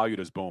kind of value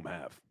does Bohm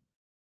have?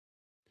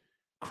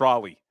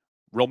 Crawley,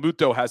 Real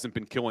Muto hasn't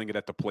been killing it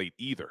at the plate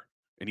either,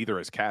 and either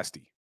has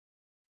Casty.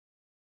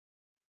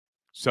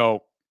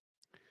 So,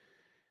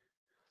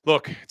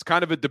 look, it's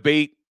kind of a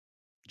debate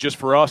just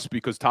for us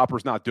because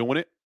Topper's not doing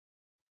it.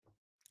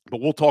 But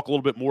we'll talk a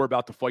little bit more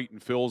about the fight in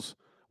Phil's.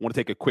 I want to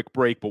take a quick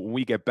break, but when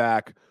we get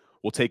back,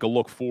 we'll take a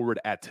look forward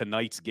at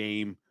tonight's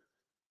game,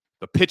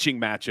 the pitching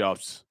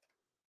matchups,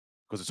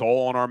 because it's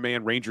all on our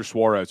man, Ranger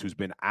Suarez, who's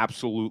been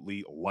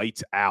absolutely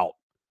lights out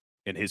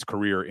in his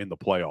career in the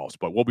playoffs.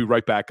 But we'll be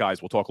right back,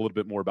 guys. We'll talk a little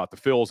bit more about the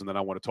Phils, and then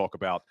I want to talk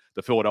about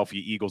the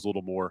Philadelphia Eagles a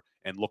little more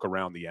and look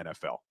around the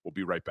NFL. We'll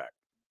be right back.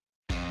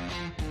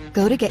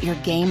 Go to get your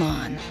game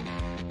on.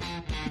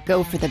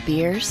 Go for the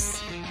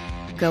beers.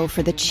 Go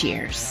for the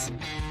cheers.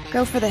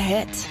 Go for the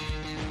hit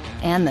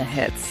and the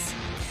hits.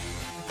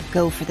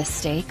 Go for the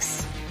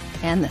stakes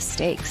and the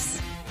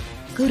stakes.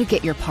 Go to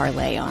get your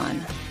parlay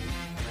on.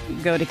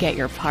 Go to get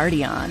your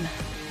party on.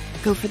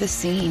 Go for the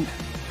scene.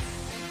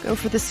 Go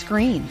for the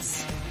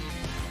screens.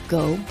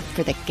 Go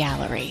for the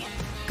gallery.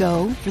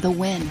 Go for the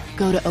win.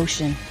 Go to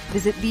Ocean.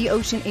 Visit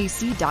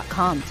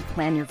theoceanac.com to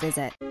plan your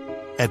visit.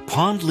 At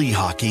Pond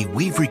Lehocky,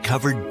 we've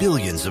recovered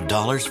billions of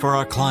dollars for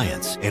our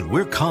clients, and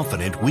we're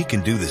confident we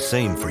can do the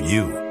same for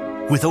you.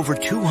 With over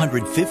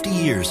 250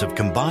 years of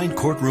combined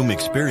courtroom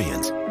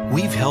experience,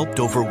 we've helped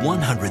over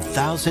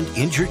 100,000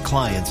 injured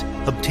clients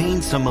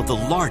obtain some of the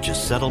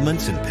largest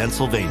settlements in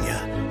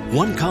Pennsylvania.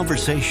 One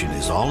conversation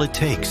is all it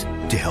takes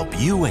to help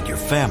you and your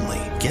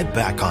family get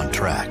back on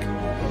track.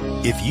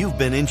 If you've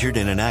been injured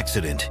in an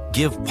accident,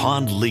 give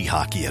Pond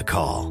Lehocky a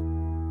call.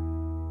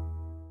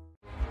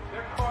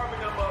 They're carving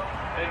them up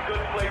and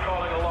good play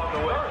calling along the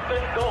way.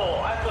 First and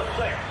goal at the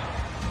 6.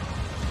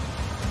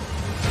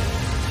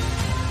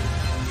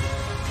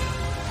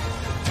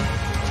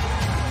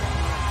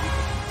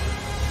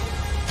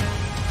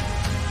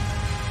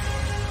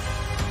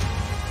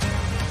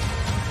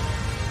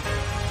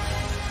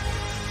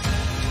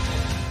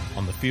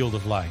 On the field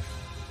of life,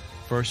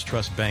 First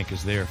Trust Bank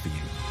is there for you.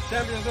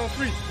 Champions on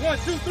 3. 1,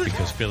 2, 3.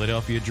 Because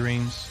Philadelphia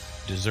dreams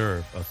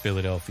deserve a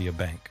Philadelphia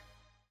bank.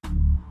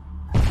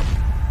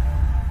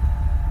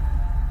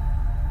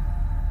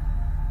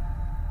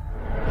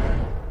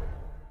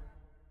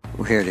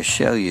 We here to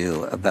show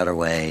you a better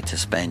way to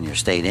spend your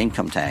state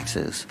income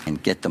taxes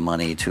and get the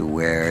money to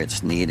where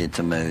it's needed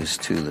the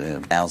most to the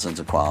thousands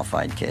of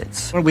qualified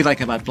kids. What we like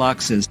about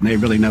Blocks is they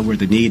really know where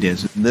the need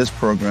is. This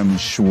program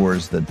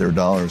ensures that their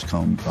dollars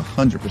come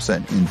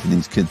 100% into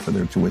these kids for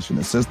their tuition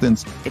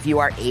assistance. If you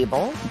are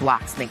able,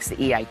 Blocks makes the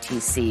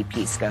EITC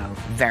piece go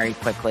very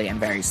quickly and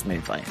very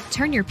smoothly.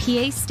 Turn your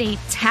PA State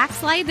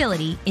tax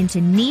liability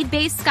into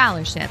need-based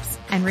scholarships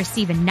and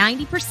receive a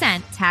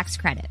 90% tax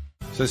credit.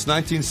 Since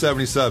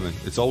 1977,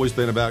 it's always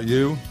been about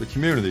you, the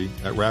community,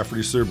 at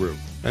Rafferty Subaru.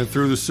 And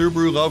through the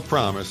Subaru Love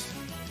Promise,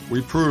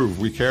 we prove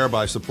we care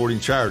by supporting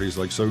charities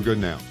like So Good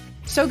Now.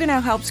 So Good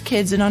Now helps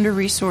kids in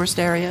under-resourced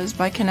areas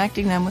by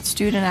connecting them with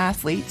student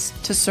athletes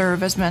to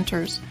serve as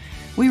mentors.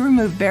 We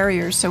remove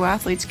barriers so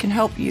athletes can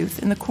help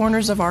youth in the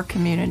corners of our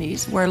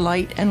communities where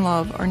light and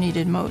love are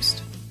needed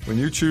most. When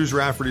you choose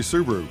Rafferty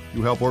Subaru,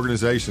 you help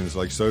organizations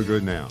like So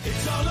Good Now.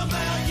 It's all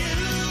about you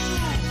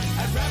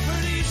at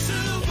Rafferty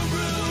Subaru.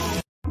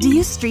 Do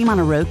you stream on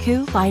a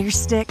Roku, Fire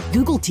Stick,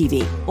 Google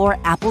TV, or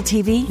Apple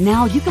TV?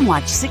 Now you can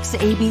watch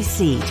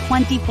 6ABC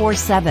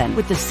 24/7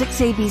 with the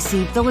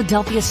 6ABC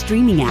Philadelphia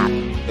streaming app.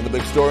 And the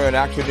big story on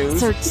Action News?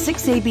 Search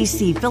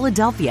 6ABC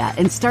Philadelphia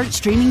and start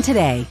streaming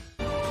today.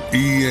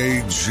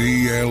 EAGLES,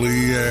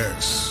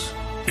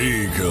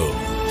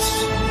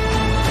 Eagles.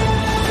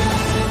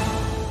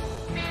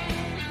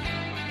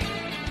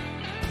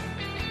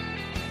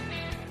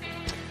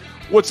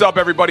 What's up,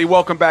 everybody?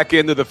 Welcome back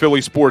into the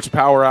Philly Sports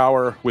Power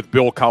Hour with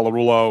Bill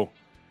Colarulo.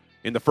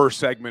 In the first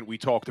segment, we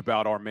talked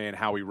about our man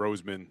Howie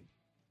Roseman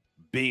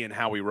being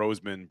Howie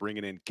Roseman,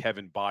 bringing in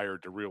Kevin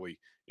Byard to really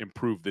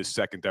improve this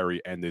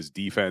secondary and this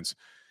defense.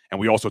 And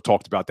we also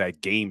talked about that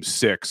Game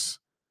 6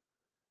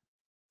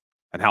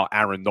 and how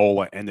Aaron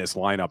Nola and this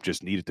lineup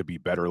just needed to be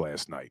better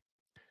last night.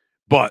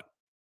 But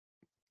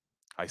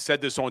I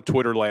said this on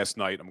Twitter last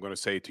night. I'm going to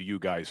say it to you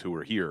guys who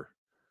are here.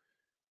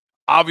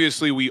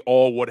 Obviously, we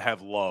all would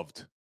have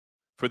loved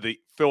for the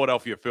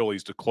Philadelphia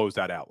Phillies to close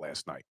that out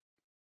last night.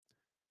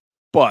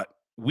 But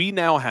we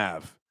now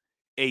have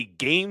a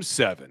Game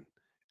 7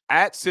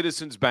 at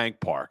Citizens Bank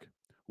Park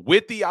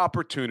with the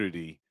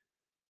opportunity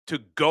to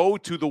go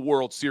to the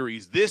World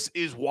Series. This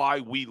is why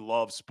we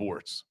love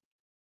sports.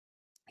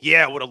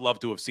 Yeah, I would have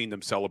loved to have seen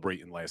them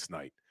celebrating last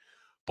night.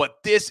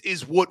 But this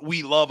is what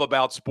we love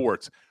about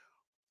sports.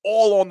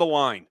 All on the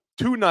line.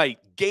 Tonight,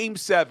 Game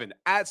 7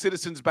 at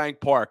Citizens Bank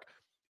Park.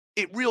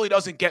 It really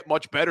doesn't get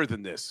much better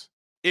than this.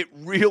 It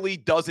really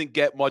doesn't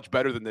get much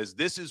better than this.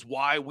 This is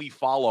why we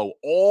follow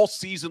all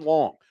season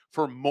long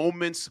for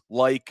moments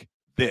like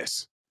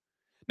this.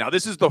 Now,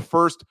 this is the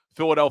first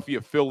Philadelphia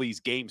Phillies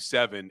Game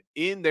 7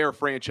 in their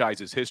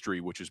franchise's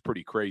history, which is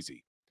pretty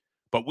crazy.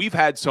 But we've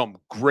had some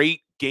great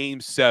Game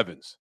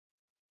 7s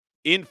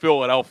in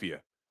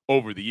Philadelphia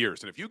over the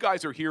years. And if you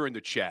guys are here in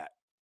the chat,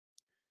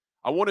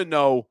 I want to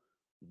know,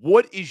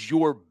 what is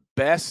your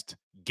best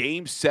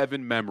Game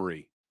 7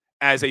 memory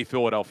as a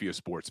Philadelphia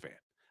sports fan?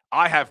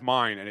 I have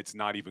mine, and it's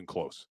not even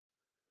close.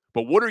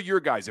 But what are your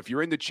guys? If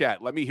you're in the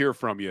chat, let me hear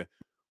from you.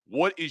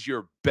 What is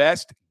your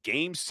best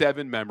Game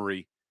 7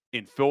 memory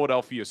in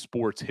Philadelphia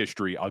sports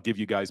history? I'll give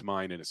you guys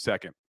mine in a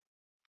second.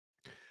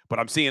 But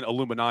I'm seeing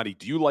Illuminati.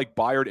 Do you like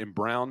Byard and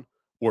Brown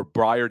or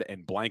Byard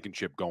and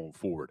Blankenship going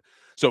forward?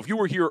 So if you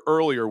were here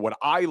earlier, what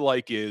I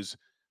like is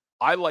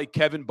I like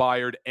Kevin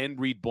Byard and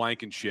Reed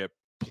Blankenship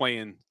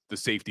playing the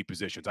safety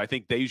positions. I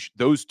think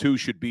those two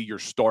should be your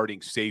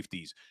starting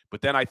safeties.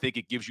 But then I think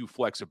it gives you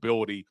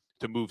flexibility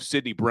to move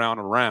Sidney Brown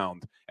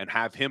around and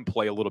have him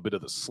play a little bit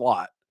of the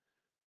slot,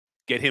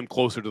 get him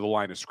closer to the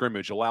line of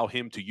scrimmage, allow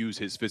him to use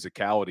his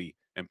physicality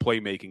and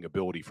playmaking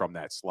ability from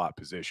that slot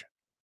position.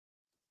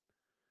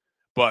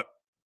 But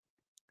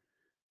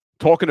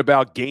talking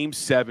about Game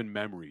 7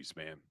 memories,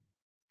 man,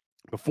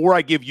 before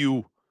I give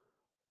you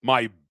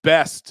my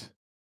best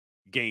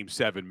Game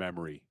 7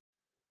 memory,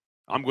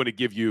 I'm going to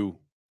give you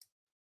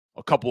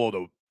a couple of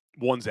the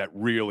ones that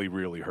really,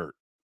 really hurt.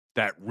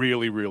 That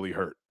really, really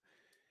hurt.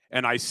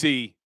 And I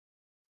see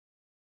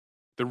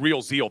the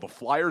real zeal. The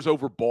Flyers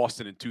over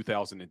Boston in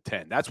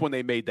 2010. That's when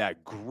they made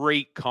that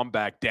great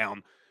comeback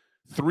down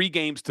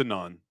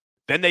 3-0.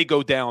 Then they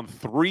go down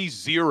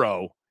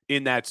 3-0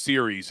 in that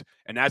series.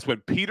 And that's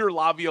when Peter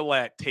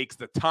Laviolette takes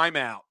the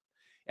timeout.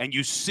 And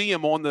you see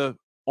him on the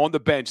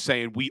bench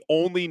saying, we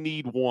only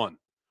need one.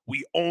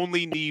 We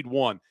only need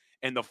one.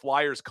 And the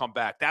Flyers come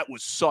back. That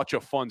was such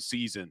a fun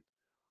season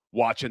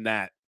watching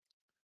that.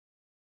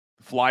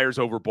 Flyers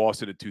over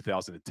Boston in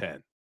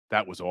 2010.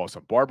 That was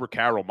awesome. Barbara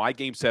Carroll, my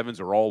Game 7s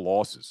are all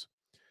losses.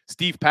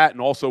 Steve Patton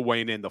also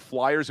weighing in. The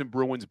Flyers and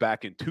Bruins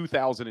back in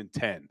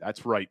 2010.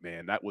 That's right,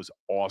 man. That was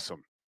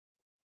awesome.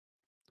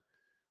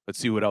 Let's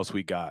see what else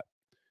we got.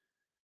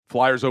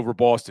 Flyers over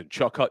Boston.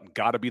 Chuck Hutton,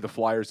 got to be the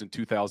Flyers in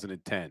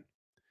 2010.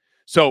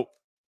 So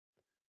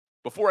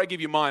before I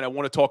give you mine, I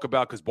want to talk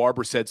about, because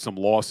Barbara said some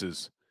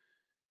losses.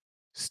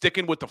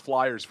 Sticking with the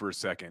Flyers for a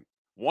second,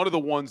 one of the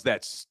ones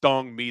that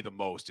stung me the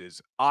most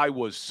is I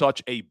was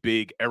such a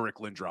big Eric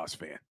Lindros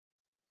fan.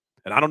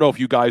 And I don't know if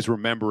you guys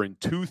remember in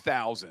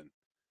 2000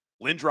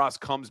 Lindros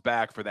comes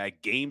back for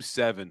that Game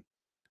 7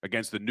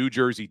 against the New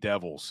Jersey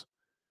Devils.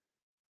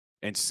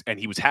 And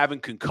he was having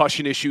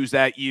concussion issues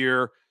that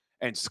year.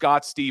 And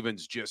Scott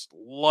Stevens just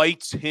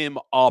lights him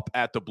up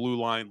at the blue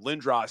line.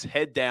 Lindros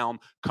head down,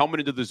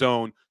 coming into the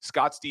zone.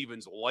 Scott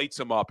Stevens lights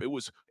him up.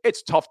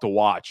 It's tough to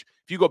watch.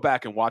 If you go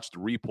back and watch the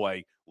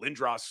replay,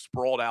 Lindros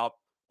sprawled out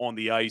on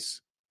the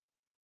ice.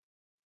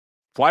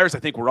 Flyers, I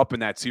think, were up in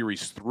that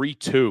series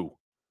 3-2,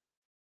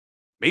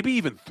 maybe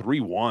even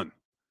 3-1,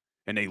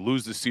 and they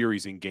lose the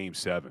series in Game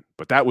 7.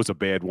 But that was a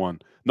bad one.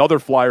 Another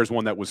Flyers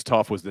one that was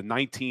tough was the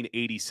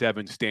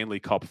 1987 Stanley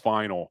Cup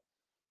Final.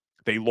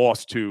 They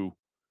lost to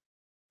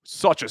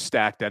such a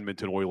stacked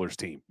Edmonton Oilers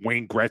team.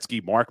 Wayne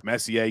Gretzky, Mark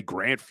Messier,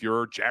 Grant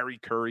Fuhr, Jerry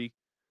Curry.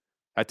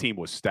 That team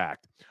was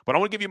stacked. But I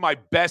want to give you my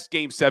best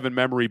Game 7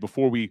 memory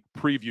before we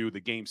preview the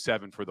Game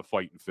 7 for the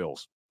Fightin'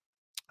 Phils.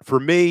 For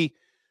me,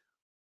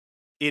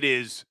 it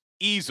is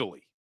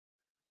easily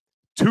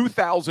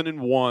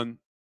 2001,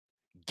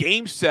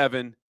 Game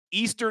 7,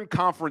 Eastern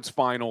Conference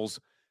Finals,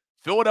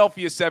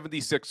 Philadelphia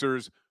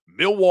 76ers,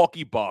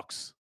 Milwaukee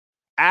Bucks,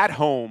 at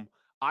home.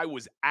 I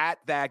was at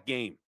that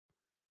game.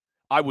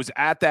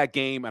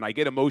 And I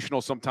get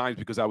emotional sometimes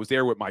because I was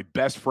there with my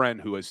best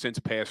friend who has since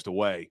passed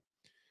away.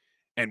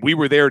 And we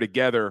were there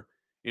together.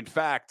 In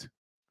fact,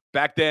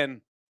 back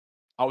then,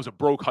 I was a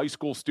broke high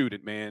school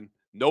student, man.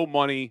 No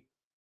money.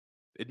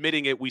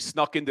 Admitting it, we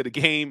snuck into the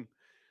game.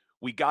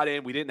 We got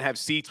in. We didn't have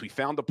seats. We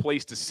found a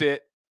place to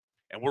sit.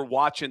 And we're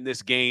watching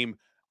this game.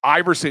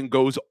 Iverson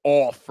goes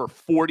off for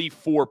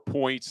 44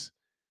 points.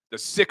 The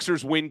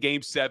Sixers win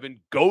Game 7,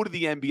 go to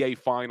the NBA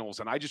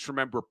Finals. And I just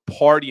remember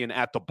partying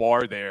at the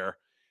bar there.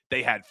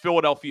 They had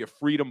Philadelphia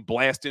Freedom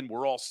blasting.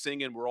 We're all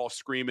singing. We're all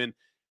screaming.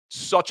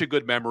 Such a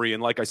good memory.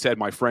 And like I said,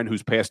 my friend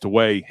who's passed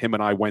away, him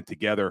and I went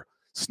together,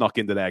 snuck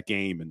into that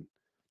game, and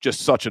just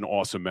such an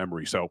awesome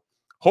memory. So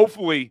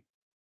hopefully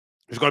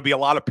there's going to be a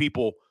lot of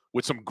people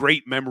with some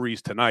great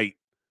memories tonight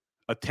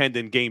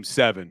attending Game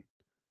 7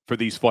 for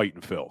these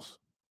Fightin' Phils.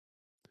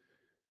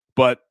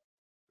 But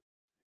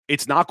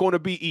it's not going to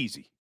be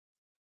easy.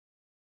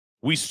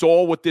 We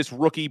saw what this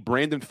rookie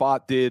Brandon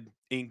Pfaadt did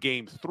in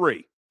Game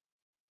 3.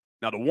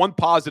 Now, the one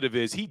positive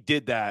is he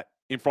did that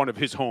in front of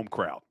his home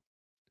crowd.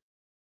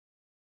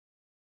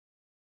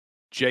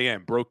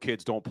 JM, broke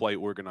kids don't play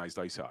organized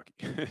ice hockey.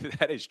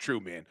 That is true,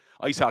 man.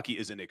 Ice hockey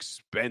is an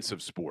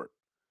expensive sport.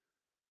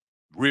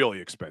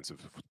 Really expensive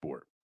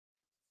sport.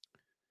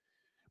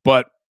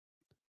 But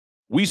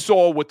we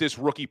saw what this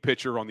rookie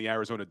pitcher on the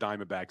Arizona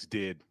Diamondbacks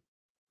did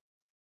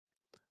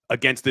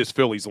against this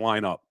Phillies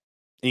lineup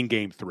in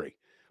Game 3.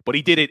 But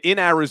he did it in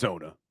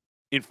Arizona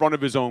in front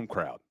of his own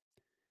crowd.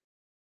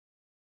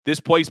 This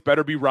place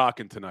better be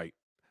rocking tonight.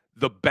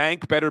 The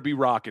bank better be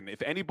rocking.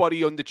 If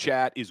anybody on the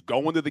chat is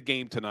going to the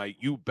game tonight,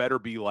 you better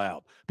be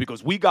loud,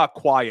 because we got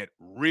quiet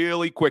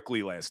really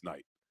quickly last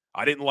night.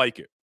 I didn't like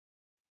it.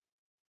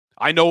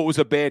 I know it was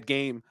a bad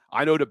game.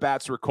 I know the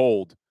bats were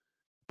cold,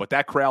 but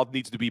that crowd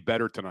needs to be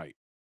better tonight.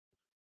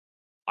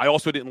 I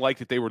also didn't like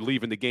that they were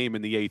leaving the game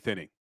in the 8th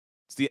inning.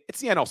 It's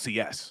the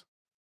NLCS.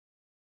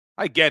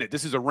 I get it.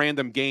 This is a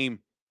random game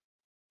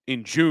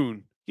in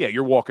June. Yeah,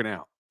 you're walking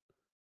out.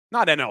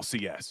 Not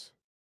NLCS.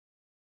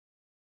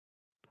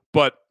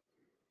 But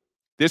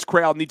this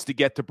crowd needs to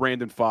get to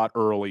Brandon Pfaadt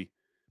early,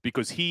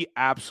 because he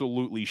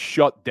absolutely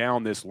shut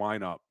down this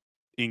lineup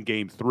in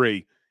Game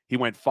 3. He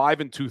went 5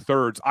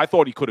 2/3. I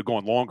thought he could have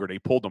gone longer. They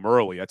pulled him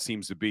early. That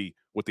seems to be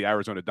what the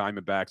Arizona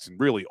Diamondbacks and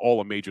really all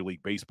of Major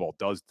League Baseball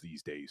does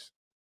these days,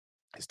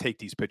 is take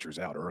these pitchers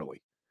out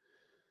early.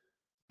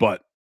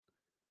 But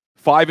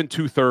 5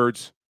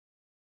 2/3,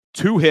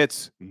 2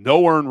 hits,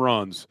 no earned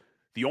runs.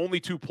 The only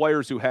 2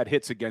 players who had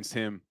hits against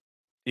him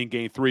in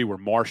Game 3 were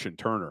Marsh and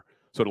Turner.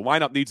 So the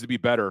lineup needs to be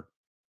better,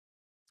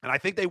 and I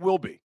think they will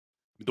be.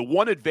 The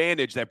one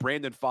advantage that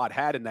Brandon Pfaadt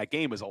had in that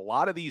game is a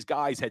lot of these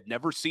guys had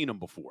never seen him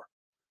before.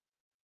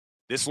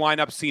 This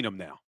lineup's seen him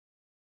now.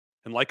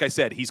 And like I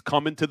said, he's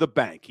coming to the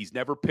bank. He's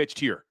never pitched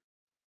here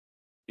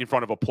in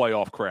front of a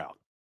playoff crowd.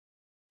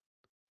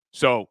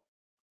 So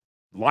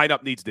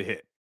lineup needs to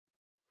hit.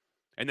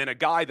 And then a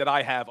guy that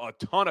I have a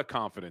ton of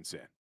confidence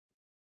in,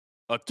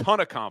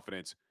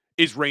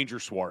 is Ranger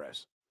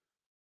Suarez.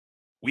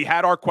 We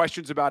had our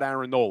questions about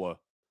Aaron Nola.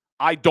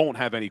 I don't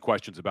have any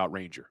questions about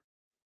Ranger.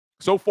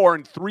 So far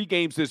in 3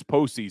 games this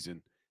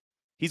postseason,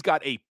 he's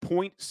got a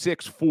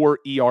 .64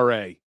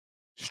 ERA,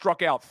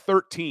 struck out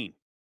 13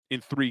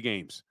 in 3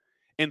 games.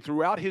 And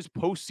throughout his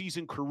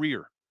postseason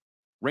career,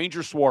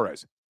 Ranger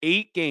Suarez,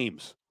 8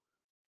 games,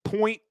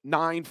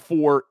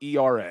 .94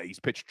 ERA. He's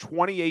pitched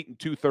 28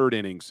 2/3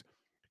 innings.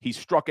 He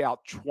struck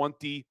out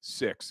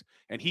 26,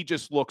 and he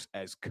just looks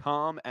as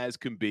calm as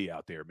can be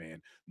out there,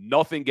 man.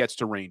 Nothing gets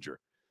to Ranger.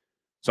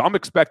 So I'm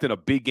expecting a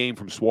big game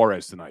from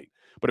Suarez tonight.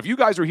 But if you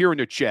guys are here in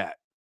the chat,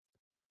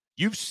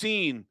 you've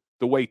seen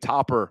the way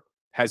Topper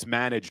has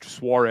managed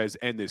Suarez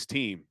and this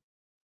team,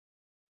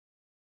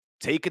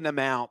 taking them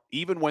out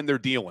even when they're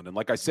dealing. And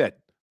like I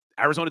said,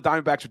 Arizona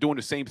Diamondbacks are doing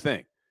the same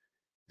thing.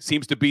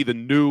 Seems to be the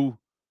new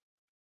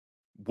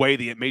way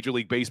the Major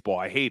League Baseball.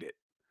 I hate it.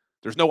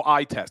 There's no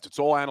eye test. It's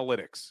all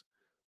analytics.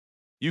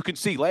 You can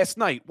see last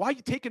night, why are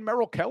you taking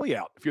Merrill Kelly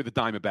out if you're the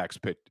Diamondbacks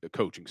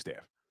coaching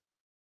staff?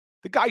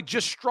 The guy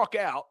just struck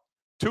out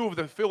 2 of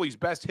the Phillies'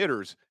 best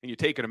hitters, and you're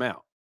taking him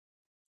out.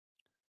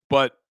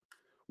 But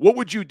what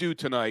would you do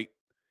tonight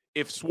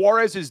if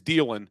Suarez is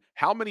dealing?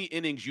 How many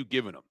innings you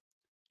giving him?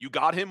 You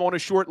got him on a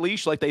short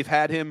leash like they've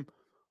had him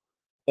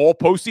all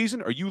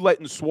postseason? Or are you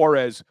letting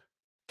Suarez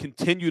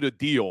continue to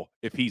deal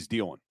if he's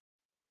dealing?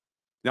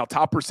 Now,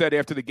 Topper said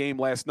after the game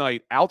last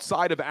night,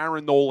 outside of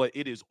Aaron Nola,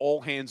 it is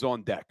all hands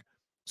on deck.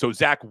 So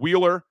Zach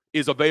Wheeler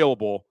is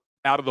available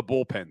out of the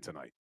bullpen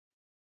tonight.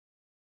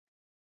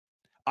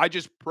 I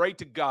just pray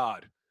to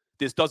God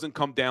this doesn't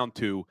come down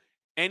to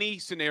any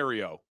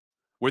scenario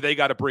where they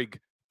got to bring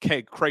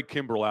Craig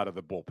Kimbrell out of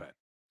the bullpen.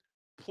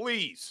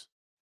 Please,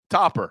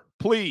 Topper,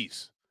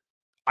 please.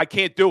 I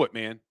can't do it,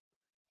 man.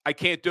 I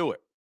can't do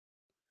it.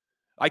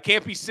 I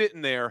can't be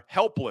sitting there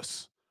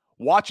helpless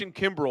watching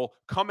Kimbrell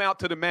come out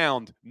to the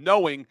mound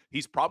knowing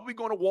he's probably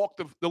going to walk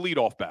the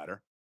leadoff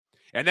batter.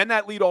 And then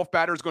that leadoff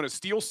batter is going to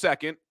steal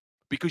second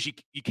because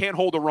you can't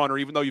hold a runner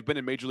even though you've been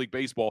in Major League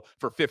Baseball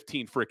for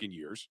 15 freaking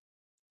years.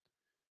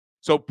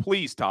 So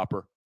please,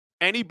 Topper,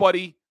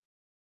 anybody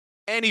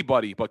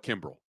but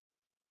Kimbrell.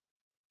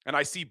 And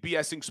I see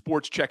BSing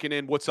Sports checking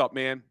in. What's up,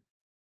 man?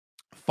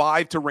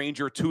 5 to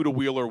Ranger, 2 to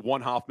Wheeler,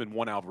 1 Hoffman,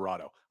 1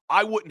 Alvarado.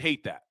 I wouldn't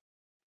hate that.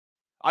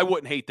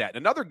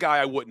 Another guy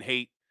I wouldn't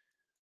hate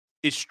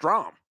is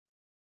Strahm.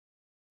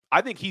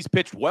 I think he's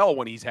pitched well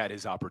when he's had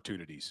his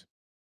opportunities.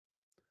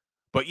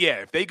 But yeah,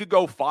 if they could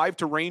go 5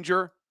 to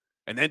Ranger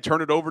and then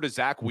turn it over to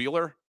Zach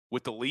Wheeler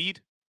with the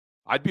lead,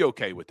 I'd be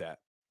okay with that.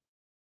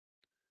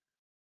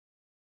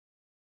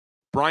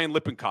 Brian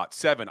Lippincott,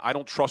 7. I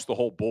don't trust the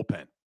whole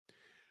bullpen.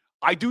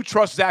 I do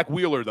trust Zach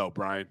Wheeler, though,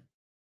 Brian.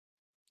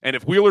 And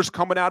if Wheeler's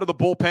coming out of the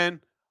bullpen,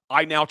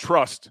 I now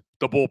trust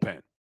the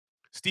bullpen.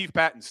 Steve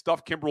Patton,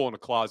 stuff Kimbrell in a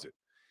closet.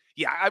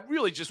 Yeah, I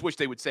really just wish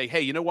they would say,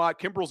 hey, you know what?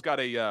 Kimbrell's got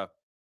a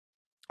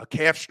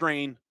calf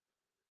strain,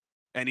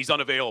 and he's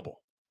unavailable.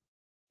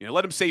 You know,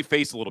 let him save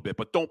face a little bit,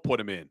 but don't put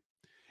him in.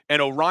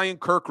 And Orion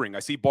Kirkring, I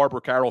see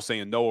Barbara Carroll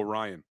saying no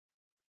Orion.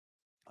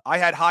 I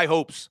had high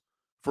hopes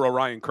for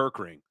Orion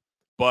Kirkring,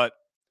 but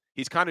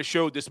he's kind of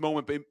showed this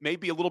moment may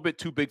be a little bit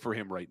too big for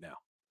him right now.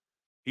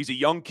 He's a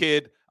young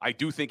kid. I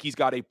do think he's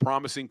got a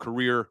promising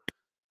career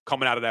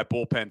coming out of that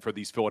bullpen for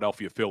these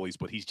Philadelphia Phillies,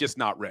 but he's just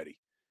not ready.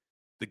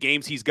 The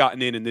games he's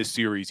gotten in this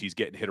series, he's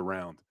getting hit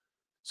around.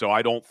 So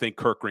I don't think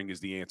Kirkring is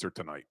the answer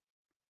tonight.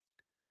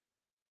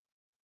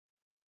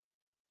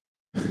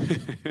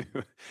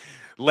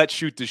 Let's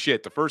shoot the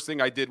shit. The first thing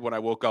I did when I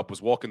woke up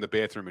was walk in the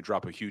bathroom and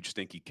drop a huge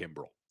stinky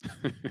Kimbrell.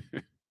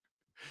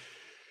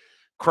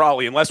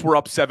 Crawley, unless we're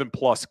up 7+,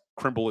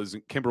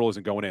 Kimbrell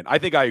isn't going in. I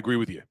think I agree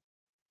with you.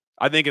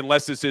 I think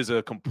unless this is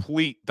a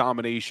complete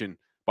domination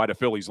by the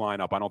Phillies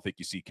lineup, I don't think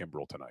you see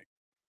Kimbrell tonight.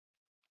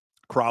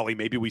 Crawley,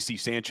 maybe we see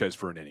Sanchez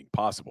for an inning.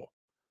 Possible.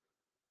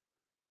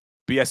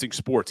 BSing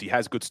Sports, he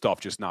has good stuff,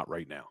 just not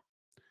right now.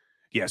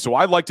 Yeah, so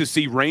I'd like to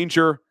see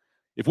Ranger.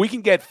 If we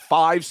can get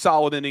 5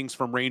 solid innings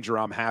from Ranger,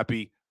 I'm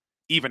happy.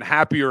 Even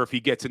happier if he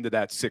gets into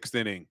that 6th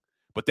inning.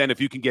 But then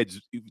if you can get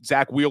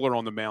Zach Wheeler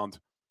on the mound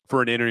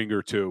for an inning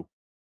or 2,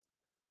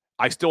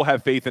 I still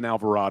have faith in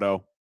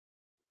Alvarado.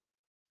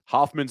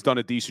 Hoffman's done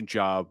a decent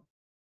job.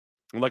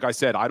 And like I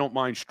said, I don't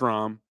mind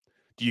Strahm.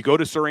 Do you go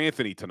to Sir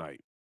Anthony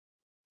tonight?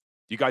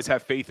 Do you guys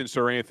have faith in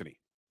Sir Anthony?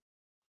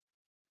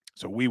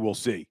 So we will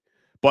see.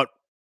 But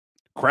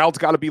crowd's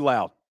got to be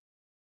loud.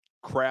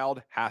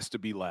 Crowd has to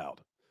be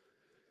loud.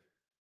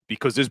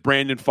 Because this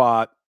Brandon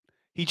Pfaadt,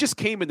 he just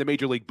came into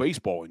Major League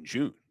Baseball in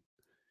June.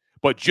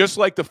 But just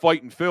like the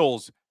Fightin'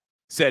 Phils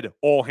said,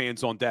 all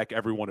hands on deck,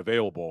 everyone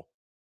available,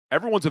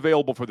 everyone's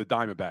available for the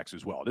Diamondbacks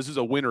as well. This is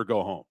a win or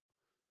go home.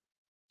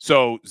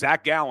 So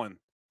Zach Gallen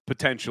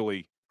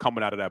potentially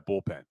coming out of that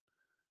bullpen.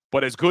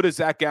 But as good as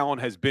Zach Gallen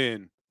has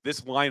been,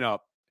 this lineup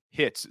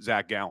hits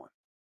Zach Gallen.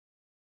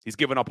 He's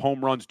given up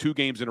home runs 2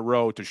 games in a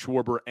row to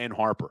Schwarber and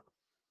Harper.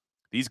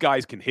 These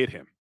guys can hit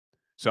him.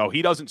 So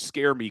he doesn't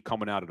scare me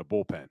coming out of the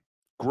bullpen.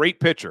 Great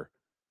pitcher.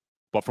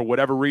 But for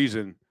whatever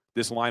reason,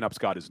 this lineup's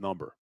got his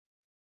number.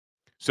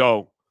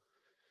 So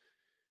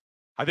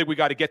I think we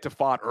got to get to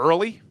Pfaadt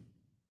early.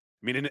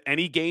 I mean, in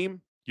any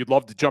game, you'd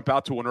love to jump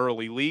out to an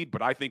early lead,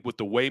 but I think with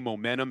the way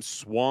momentum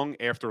swung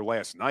after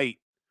last night,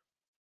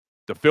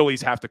 the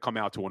Phillies have to come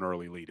out to an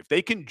early lead. If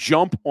they can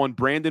jump on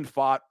Brandon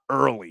Pfaadt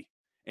early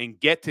and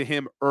get to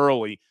him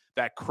early,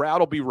 that crowd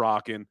will be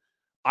rocking.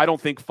 I don't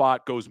think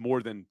Pfaadt goes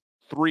more than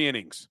 3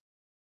 innings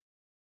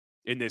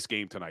in this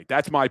game tonight.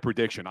 That's my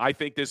prediction. I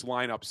think this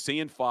lineup,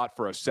 seeing Pfaadt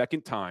for a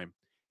second time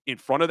in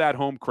front of that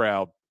home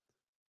crowd,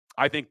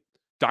 I think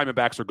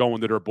Diamondbacks are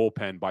going to their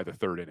bullpen by the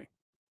 3rd inning.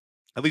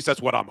 At least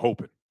that's what I'm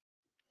hoping.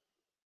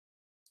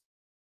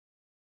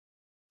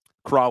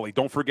 Crawley,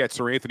 don't forget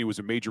Sir Anthony was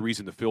a major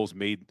reason the Phils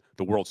made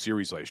the World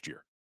Series last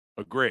year.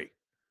 Agree.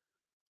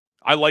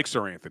 I like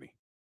Sir Anthony.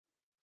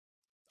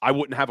 I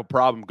wouldn't have a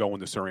problem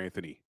going to Sir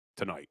Anthony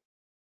tonight.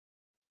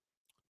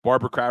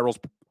 Barbara Carroll's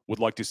would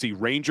like to see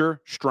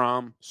Ranger,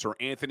 Strom, Sir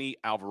Anthony,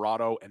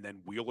 Alvarado, and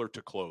then Wheeler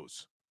to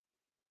close.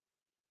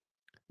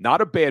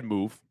 Not a bad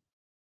move.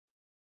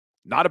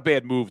 Not a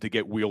bad move to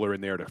get Wheeler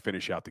in there to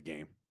finish out the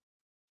game.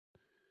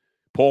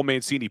 Paul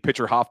Mancini,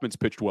 pitcher Hoffman's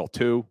pitched well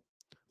too.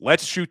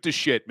 Let's shoot the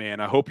shit, man.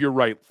 I hope you're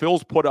right.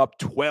 Phil's put up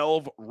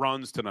 12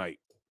 runs tonight.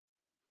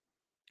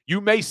 You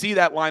may see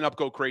that lineup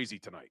go crazy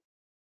tonight.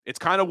 It's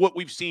kind of what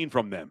we've seen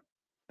from them.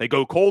 They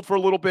go cold for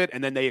a little bit,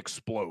 and then they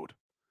explode.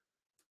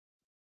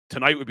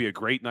 Tonight would be a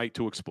great night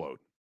to explode.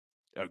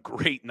 A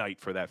great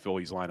night for that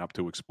Phillies lineup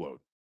to explode.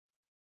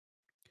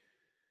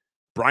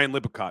 Brian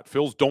Lippincott,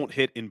 Phils don't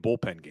hit in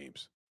bullpen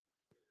games.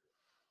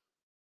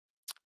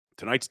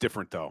 Tonight's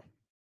different, though.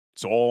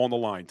 It's all on the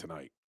line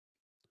tonight.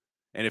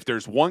 And if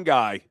there's one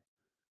guy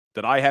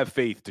that I have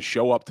faith to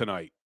show up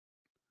tonight,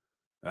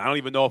 and I don't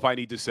even know if I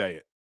need to say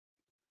it,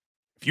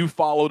 if you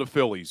follow the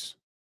Phillies,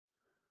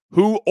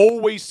 who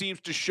always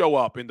seems to show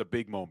up in the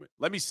big moment?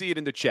 Let me see it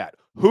in the chat.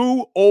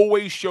 Who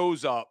always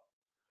shows up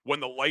when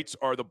the lights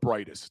are the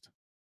brightest?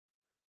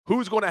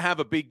 Who's going to have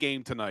a big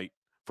game tonight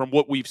from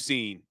what we've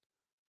seen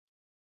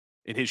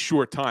in his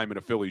short time in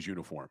a Phillies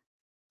uniform?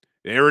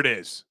 There it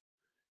is.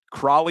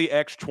 Crawley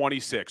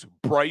X26,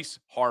 Bryce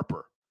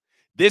Harper.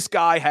 This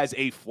guy has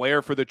a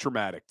flair for the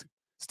dramatic.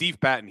 Steve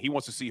Patton, he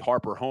wants to see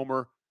Harper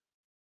homer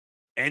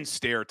and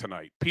stare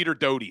tonight. Peter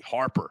Doty,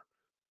 Harper.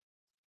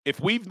 If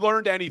we've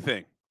learned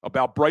anything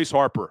about Bryce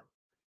Harper,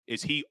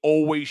 is he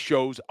always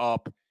shows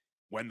up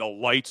when the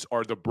lights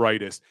are the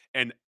brightest.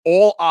 And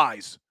all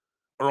eyes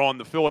are on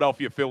the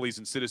Philadelphia Phillies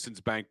in Citizens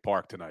Bank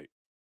Park tonight.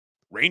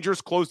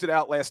 Rangers closed it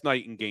out last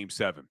night in Game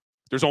 7.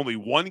 There's only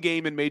one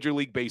game in Major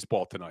League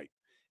Baseball tonight.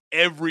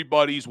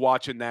 Everybody's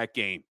watching that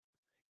game.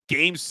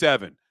 Game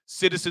 7,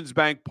 Citizens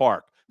Bank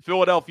Park,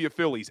 Philadelphia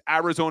Phillies,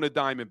 Arizona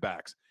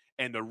Diamondbacks.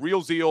 And the real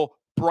deal,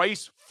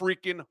 Bryce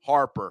freaking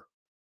Harper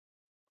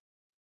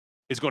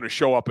is going to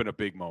show up in a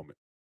big moment.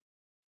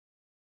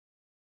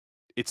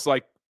 It's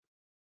like,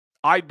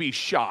 I'd be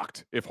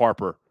shocked if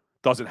Harper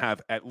doesn't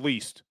have at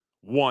least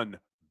one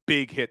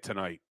big hit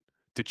tonight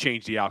to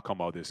change the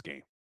outcome of this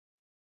game.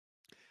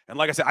 And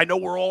like I said, I know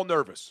we're all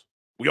nervous.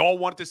 We all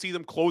wanted to see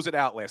them close it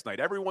out last night.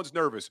 Everyone's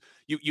nervous.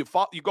 You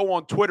go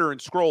on Twitter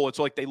and scroll, it's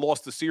like they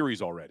lost the series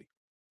already.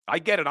 I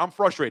get it. I'm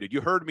frustrated.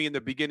 You heard me in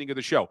the beginning of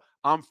the show.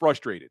 I'm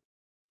frustrated.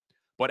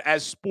 But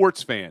as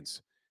sports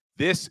fans,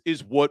 this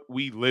is what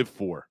we live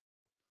for.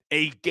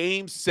 A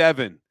Game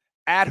 7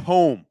 at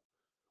home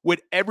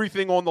with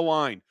everything on the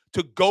line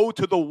to go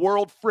to the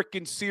World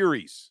frickin'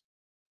 Series.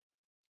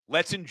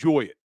 Let's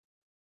enjoy it.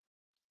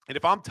 And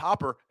if I'm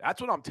Topper,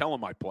 that's what I'm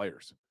telling my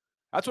players.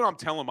 That's what I'm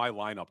telling my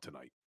lineup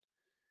tonight.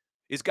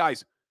 Is,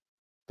 guys,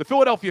 the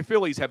Philadelphia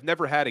Phillies have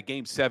never had a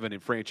Game 7 in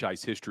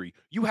franchise history.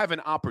 You have an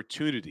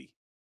opportunity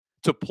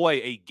to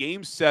play a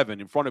Game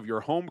 7 in front of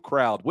your home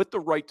crowd with the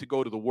right to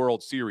go to the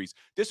World Series.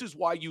 This is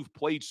why you've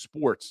played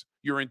sports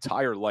your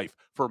entire life,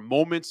 for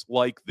moments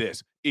like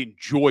this.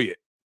 Enjoy it.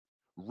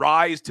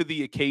 Rise to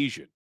the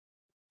occasion.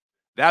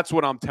 That's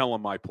what I'm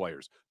telling my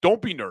players.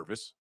 Don't be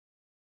nervous.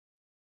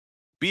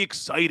 Be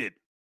excited.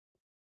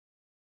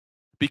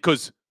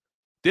 Because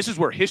this is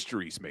where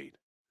history's made.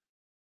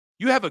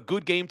 You have a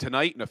good game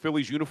tonight in a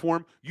Phillies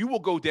uniform, you will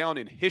go down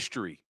in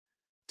history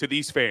to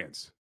these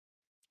fans.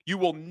 You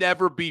will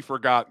never be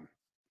forgotten.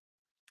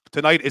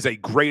 Tonight is a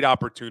great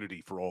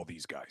opportunity for all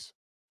these guys.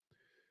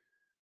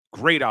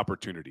 Great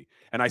opportunity.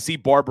 And I see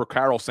Barbara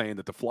Carroll saying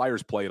that the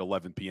Flyers play at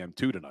 11 p.m.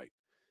 too tonight.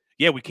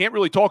 Yeah, we can't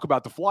really talk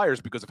about the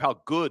Flyers because of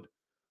how good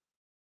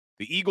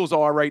the Eagles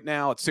are right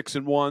now at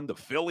 6-1. The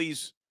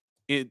Phillies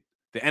in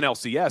the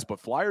NLCS,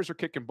 but Flyers are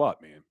kicking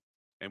butt, man.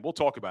 And we'll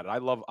talk about it. I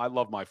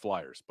love my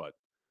Flyers, but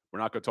we're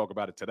not going to talk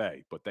about it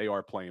today. But they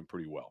are playing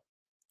pretty well.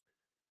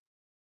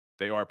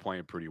 They are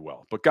playing pretty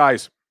well. But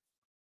guys,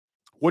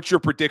 what's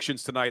your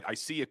predictions tonight? I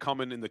see you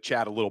coming in the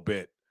chat a little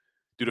bit.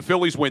 Do the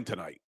Phillies win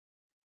tonight?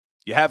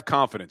 You have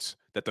confidence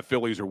that the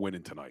Phillies are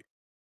winning tonight.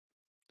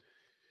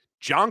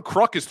 John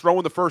Kruk is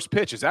throwing the first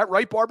pitch. Is that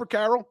right, Barbara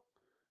Carroll?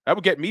 That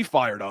would get me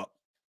fired up.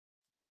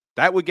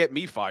 That would get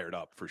me fired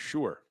up for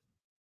sure.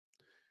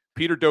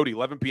 Peter Doty,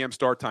 11 p.m.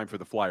 start time for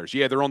the Flyers.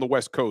 Yeah, they're on the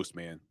West Coast,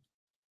 man.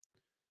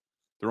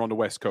 They're on the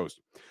West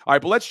Coast. All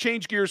right, but let's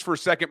change gears for a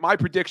second. My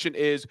prediction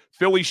is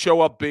Phillies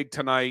show up big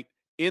tonight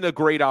in a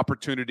great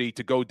opportunity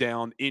to go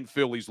down in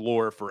Phillies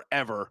lore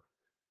forever,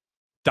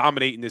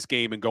 dominating this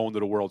game and going to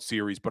the World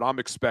Series. But I'm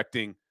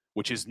expecting,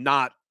 which is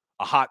not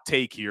a hot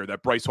take here,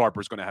 that Bryce Harper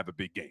is going to have a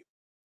big game.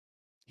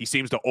 He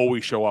seems to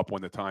always show up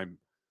when the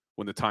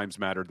times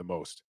matter the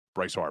most,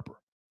 Bryce Harper.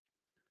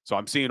 So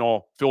I'm seeing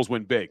all Phils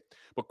win big.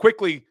 But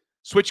quickly,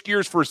 switch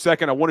gears for a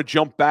second. I want to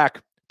jump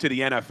back to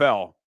the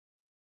NFL.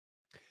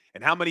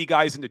 And how many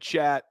guys in the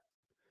chat,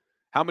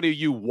 how many of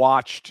you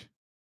watched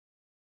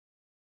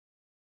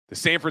the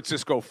San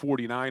Francisco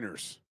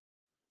 49ers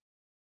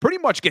pretty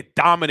much get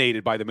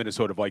dominated by the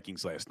Minnesota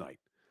Vikings last night?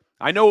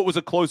 I know it was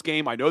a close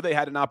game. I know they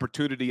had an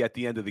opportunity at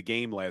the end of the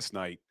game last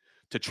night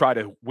to try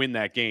to win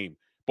that game.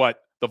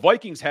 But the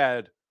Vikings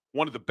had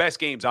one of the best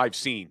games I've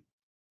seen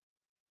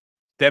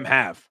them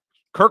have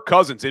Kirk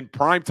Cousins in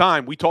prime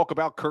time. We talk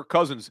about Kirk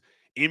Cousins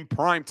in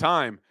prime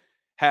time.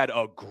 Had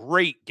a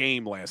great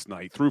game last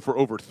night. Threw for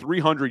over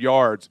 300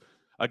 yards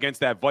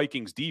against that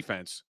Vikings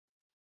defense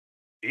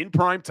in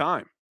prime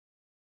time.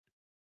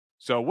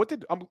 So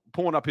I'm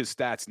pulling up his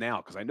stats now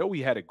because I know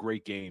he had a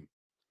great game.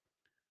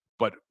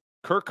 But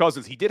Kirk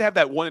Cousins, he did have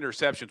that one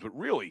interception, but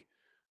really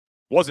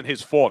wasn't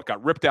his fault.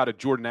 Got ripped out of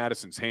Jordan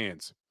Addison's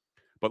hands.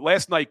 But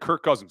last night,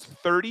 Kirk Cousins,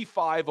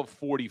 35 of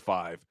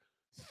 45,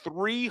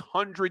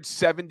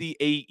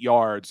 378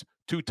 yards,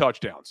 2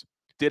 touchdowns.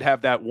 Did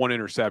have that one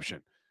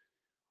interception.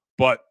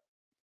 But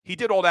he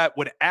did all that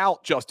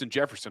without Justin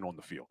Jefferson on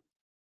the field.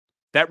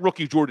 That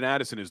rookie Jordan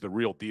Addison is the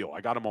real deal.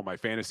 I got him on my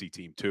fantasy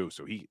team too,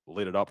 so he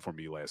lit it up for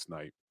me last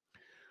night.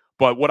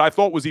 But what I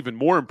thought was even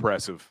more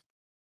impressive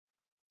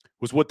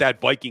was what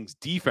that Vikings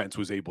defense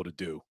was able to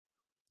do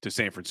to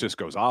San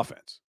Francisco's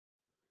offense.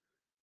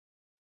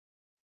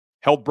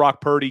 Held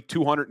Brock Purdy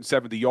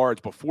 270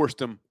 yards, but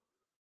forced him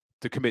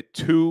to commit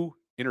 2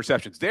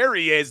 interceptions. There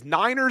he is,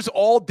 Niners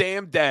all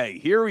damn day.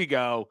 Here we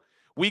go.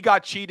 We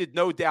got cheated,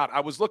 no doubt.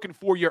 I was looking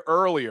for you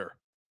earlier.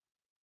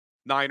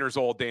 Niners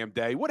all damn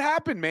day. What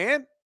happened,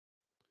 man?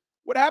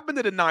 What happened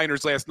to the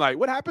Niners last night?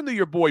 What happened to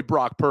your boy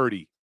Brock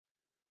Purdy?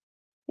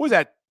 What was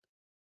that?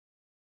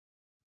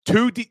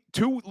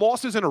 Two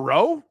losses in a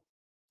row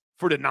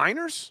for the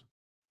Niners?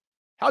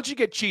 How'd you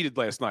get cheated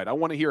last night? I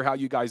want to hear how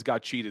you guys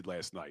got cheated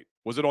last night.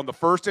 Was it on the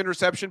first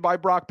interception by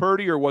Brock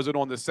Purdy or was it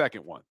on the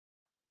second one?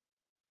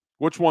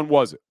 Which one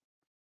was it?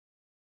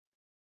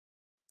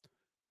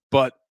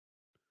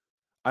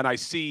 And I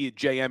see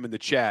JM in the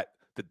chat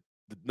that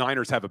the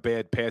Niners have a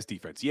bad pass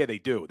defense. Yeah, they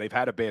do. They've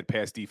had a bad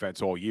pass defense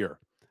all year.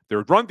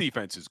 Their run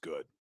defense is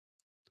good.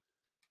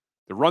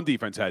 The run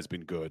defense has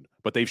been good,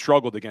 but they've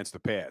struggled against the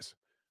pass.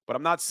 But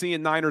I'm not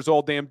seeing Niners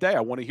all damn day.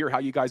 I want to hear how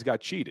you guys got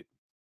cheated.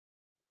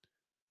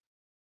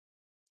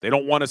 They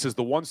don't want us as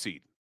the 1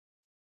 seed.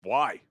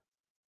 Why?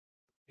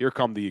 Here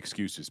come the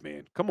excuses,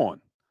 man. Come on.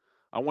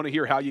 I want to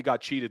hear how you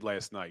got cheated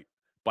last night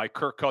by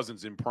Kirk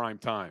Cousins in prime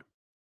time.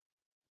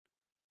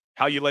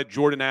 How you let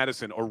Jordan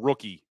Addison, a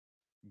rookie,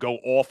 go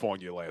off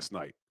on you last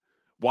night.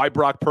 Why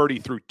Brock Purdy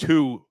threw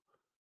 2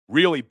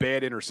 really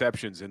bad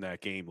interceptions in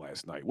that game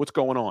last night. What's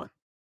going on?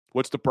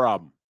 What's the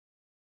problem?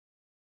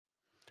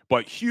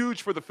 But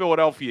huge for the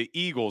Philadelphia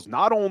Eagles.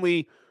 Not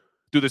only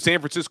do the San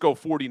Francisco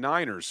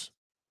 49ers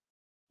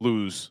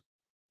lose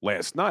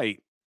last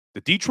night,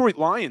 the Detroit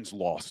Lions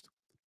lost.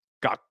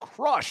 Got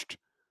crushed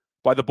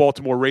by the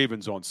Baltimore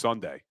Ravens on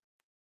Sunday.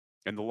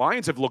 And the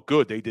Lions have looked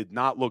good. They did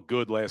not look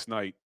good last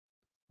night,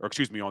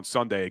 on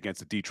Sunday against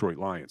the Detroit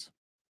Lions.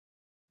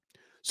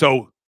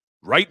 So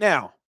right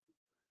now,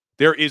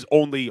 there is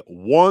only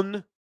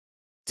one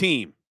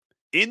team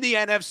in the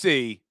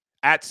NFC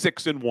at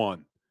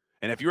 6-1.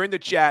 And if you're in the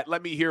chat,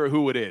 let me hear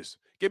who it is.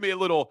 Give me a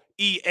little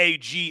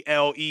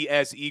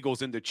EAGLES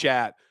Eagles in the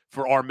chat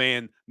for our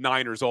man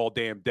Niners all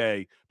damn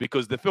day,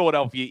 because the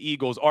Philadelphia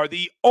Eagles are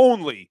the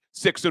only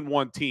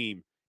 6-1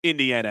 team in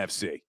the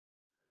NFC.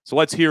 So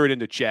let's hear it in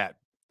the chat.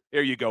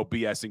 There you go,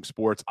 BSing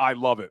Sports. I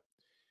love it.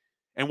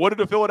 And what did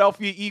the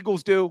Philadelphia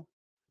Eagles do?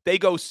 They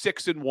go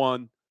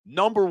 6-1,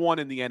 number 1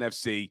 in the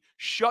NFC,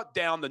 shut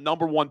down the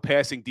number 1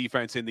 passing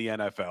defense in the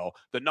NFL,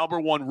 the number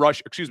 1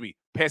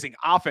 passing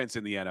offense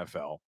in the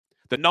NFL,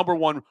 the number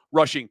 1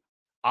 rushing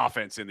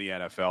offense in the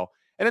NFL.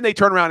 And then they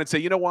turn around and say,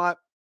 you know what?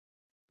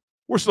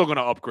 We're still going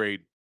to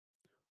upgrade.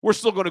 We're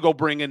still going to go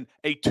bring in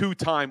a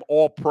 2-time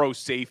All-Pro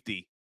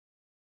safety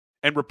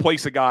and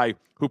replace a guy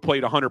who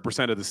played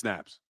 100% of the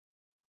snaps.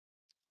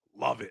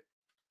 Love it.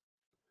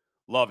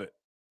 Love it.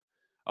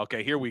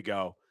 Okay, here we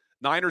go.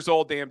 Niners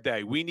all damn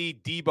day. We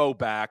need Debo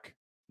back.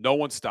 No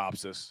one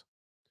stops us.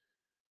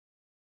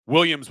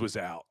 Williams was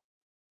out.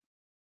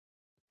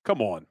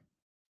 Come on.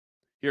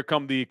 Here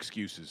come the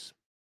excuses.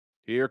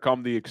 Here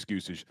come the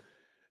excuses.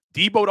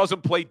 Debo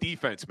doesn't play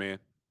defense, man.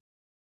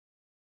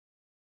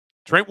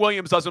 Trent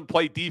Williams doesn't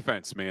play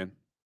defense, man.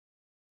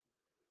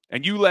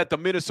 And you let the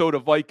Minnesota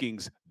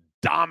Vikings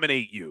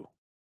dominate you.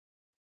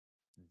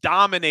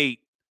 Dominate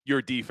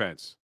your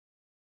defense.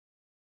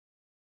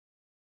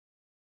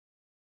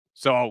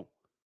 So,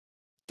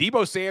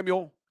 Debo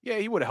Samuel, yeah,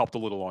 he would have helped a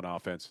little on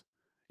offense.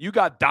 You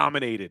got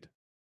dominated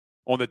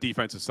on the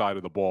defensive side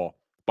of the ball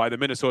by the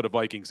Minnesota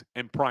Vikings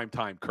and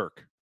primetime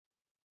Kirk.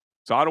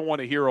 So I don't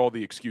want to hear all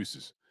the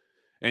excuses.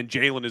 And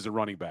Jalen is a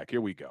running back.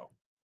 Here we go.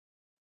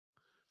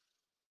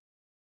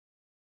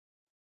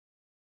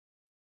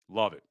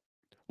 Love it.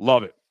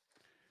 Love it.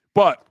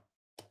 But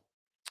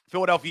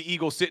Philadelphia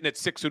Eagles sitting at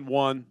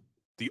 6-1,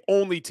 the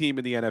only team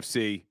in the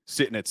NFC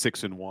sitting at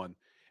 6-1.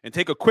 And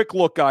take a quick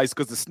look, guys,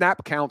 because the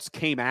snap counts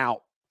came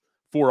out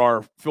for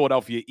our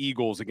Philadelphia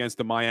Eagles against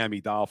the Miami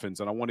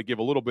Dolphins. And I want to give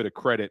a little bit of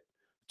credit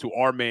to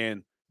our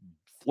man,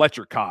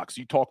 Fletcher Cox.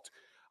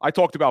 I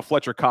talked about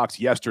Fletcher Cox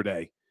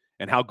yesterday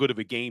and how good of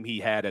a game he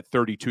had at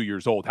 32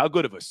 years old, how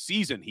good of a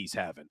season he's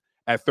having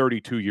at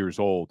 32 years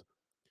old.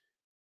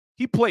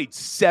 He played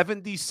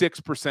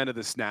 76% of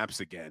the snaps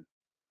again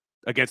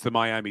against the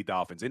Miami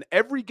Dolphins. In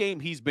every game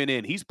he's been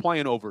in, he's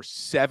playing over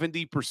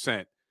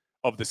 70%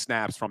 of the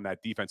snaps from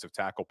that defensive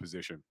tackle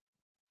position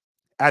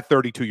at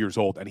 32 years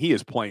old, and he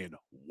is playing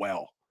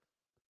well.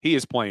 He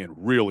is playing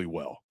really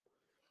well.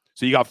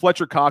 So you got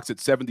Fletcher Cox at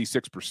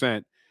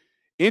 76%.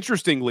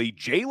 Interestingly,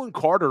 Jalen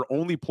Carter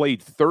only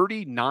played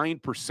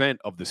 39%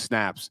 of the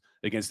snaps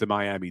against the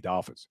Miami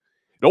Dolphins.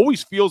 It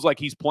always feels like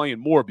he's playing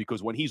more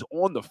because when he's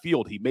on the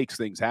field, he makes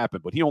things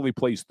happen, but he only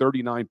plays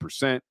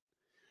 39%.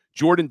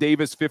 Jordan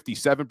Davis,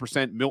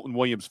 57%. Milton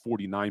Williams,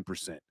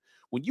 49%.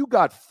 When you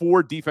got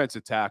 4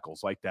 defensive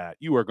tackles like that,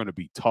 you are going to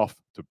be tough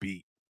to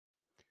beat.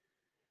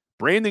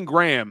 Brandon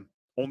Graham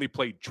only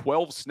played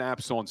 12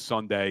 snaps on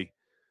Sunday.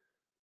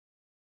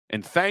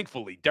 And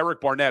thankfully,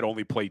 Derek Barnett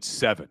only played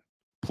 7.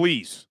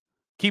 Please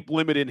keep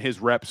limiting his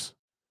reps.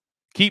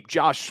 Keep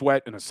Josh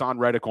Sweat and Hassan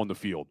Reddick on the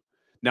field.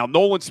 Now,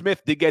 Nolan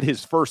Smith did get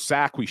his first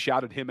sack. We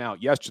shouted him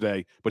out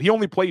yesterday, but he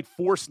only played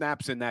 4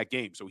 snaps in that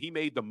game. So he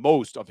made the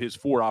most of his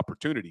 4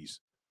 opportunities,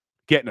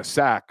 getting a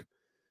sack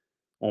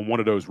on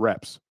one of those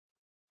reps.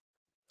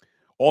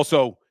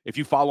 Also, if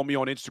you follow me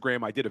on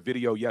Instagram, I did a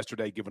video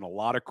yesterday giving a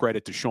lot of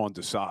credit to Sean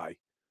Desai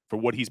for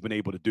what he's been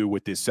able to do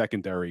with this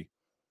secondary.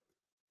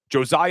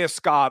 Josiah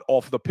Scott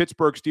off the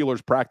Pittsburgh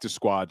Steelers practice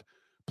squad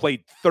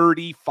played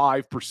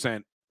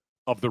 35%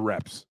 of the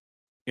reps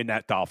in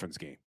that Dolphins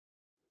game.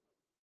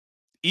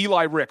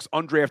 Eli Ricks,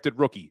 undrafted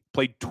rookie,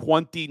 played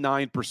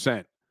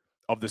 29%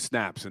 of the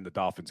snaps in the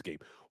Dolphins game.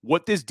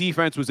 What this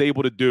defense was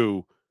able to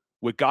do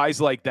with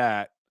guys like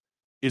that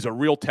is a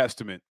real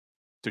testament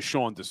to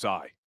Sean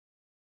Desai.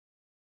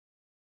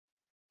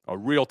 A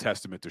real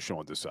testament to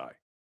Sean Desai.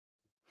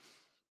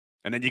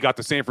 And then you got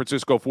the San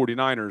Francisco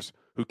 49ers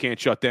who can't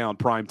shut down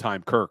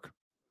primetime Kirk.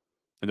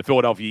 And the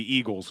Philadelphia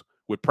Eagles,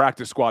 with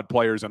practice squad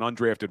players and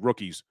undrafted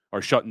rookies,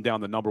 are shutting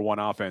down the number 1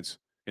 offense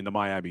in the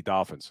Miami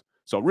Dolphins.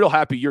 So real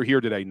happy you're here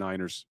today,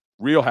 Niners.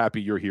 Real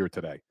happy you're here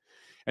today.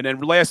 And then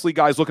lastly,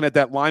 guys, looking at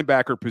that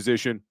linebacker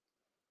position,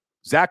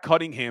 Zach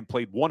Cunningham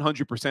played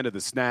 100% of the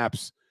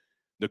snaps.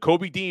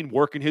 Nakobe Dean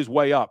working his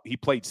way up. He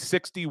played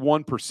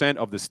 61%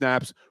 of the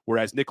snaps,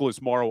 whereas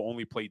Nicholas Morrow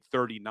only played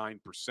 39%.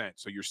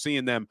 So you're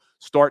seeing them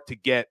start to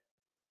get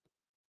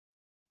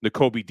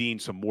Nakobe Dean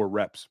some more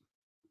reps.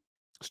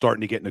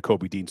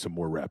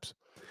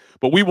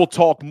 But we will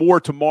talk more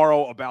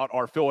tomorrow about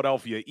our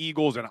Philadelphia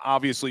Eagles, and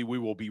obviously we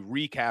will be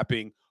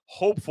recapping,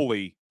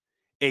 hopefully,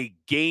 a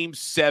Game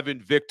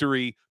 7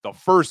 victory, the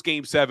first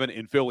Game 7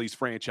 in Phillies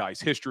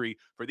franchise history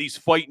for these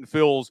fighting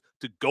Phils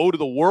to go to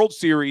the World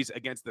Series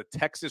against the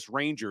Texas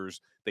Rangers.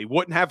 They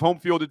wouldn't have home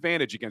field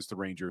advantage against the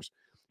Rangers.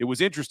 It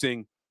was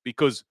interesting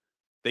because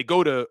they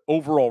go to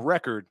overall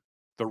record.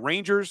 The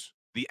Rangers,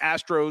 the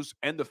Astros,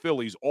 and the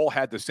Phillies all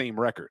had the same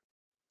record.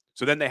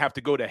 So then they have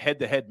to go to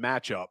head-to-head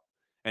matchup.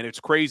 And it's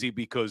crazy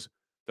because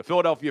the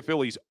Philadelphia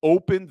Phillies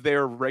opened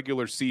their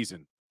regular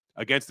season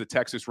against the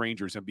Texas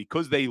Rangers. And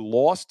because they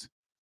lost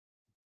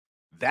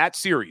that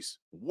series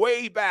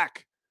way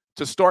back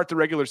to start the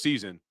regular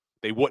season,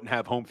 they wouldn't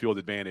have home field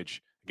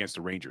advantage against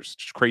the Rangers.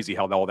 It's crazy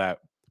how all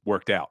that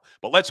worked out.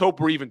 But let's hope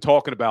we're even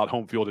talking about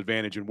home field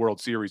advantage in World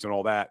Series and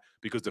all that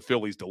because the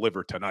Phillies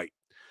deliver tonight.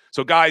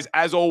 So, guys,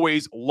 as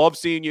always, love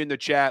seeing you in the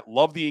chat.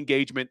 Love the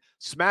engagement.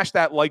 Smash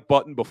that like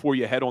button before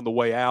you head on the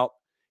way out.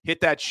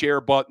 Hit that share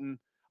button.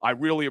 I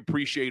really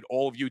appreciate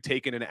all of you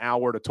taking an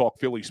hour to talk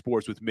Philly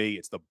sports with me.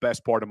 It's the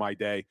best part of my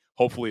day.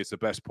 Hopefully, it's the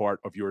best part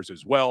of yours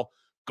as well.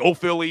 Go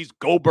Phillies.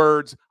 Go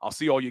Birds. I'll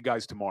see all you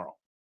guys tomorrow.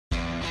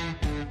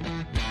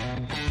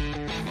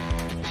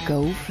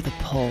 Go for the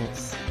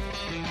pulls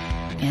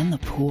and the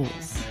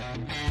pools.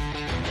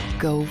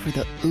 Go for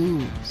the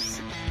oohs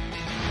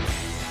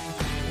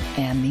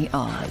and the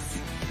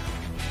ahs.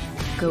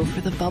 Go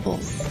for the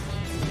bubbles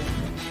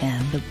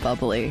and the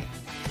bubbly.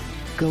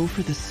 Go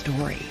for the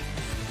story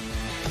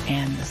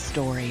and the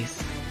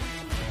stories.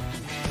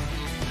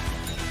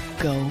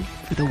 Go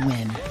for the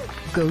win.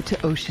 Go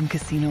to Ocean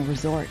Casino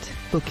Resort.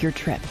 Book your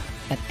trip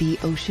at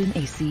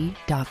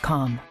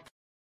theoceanac.com.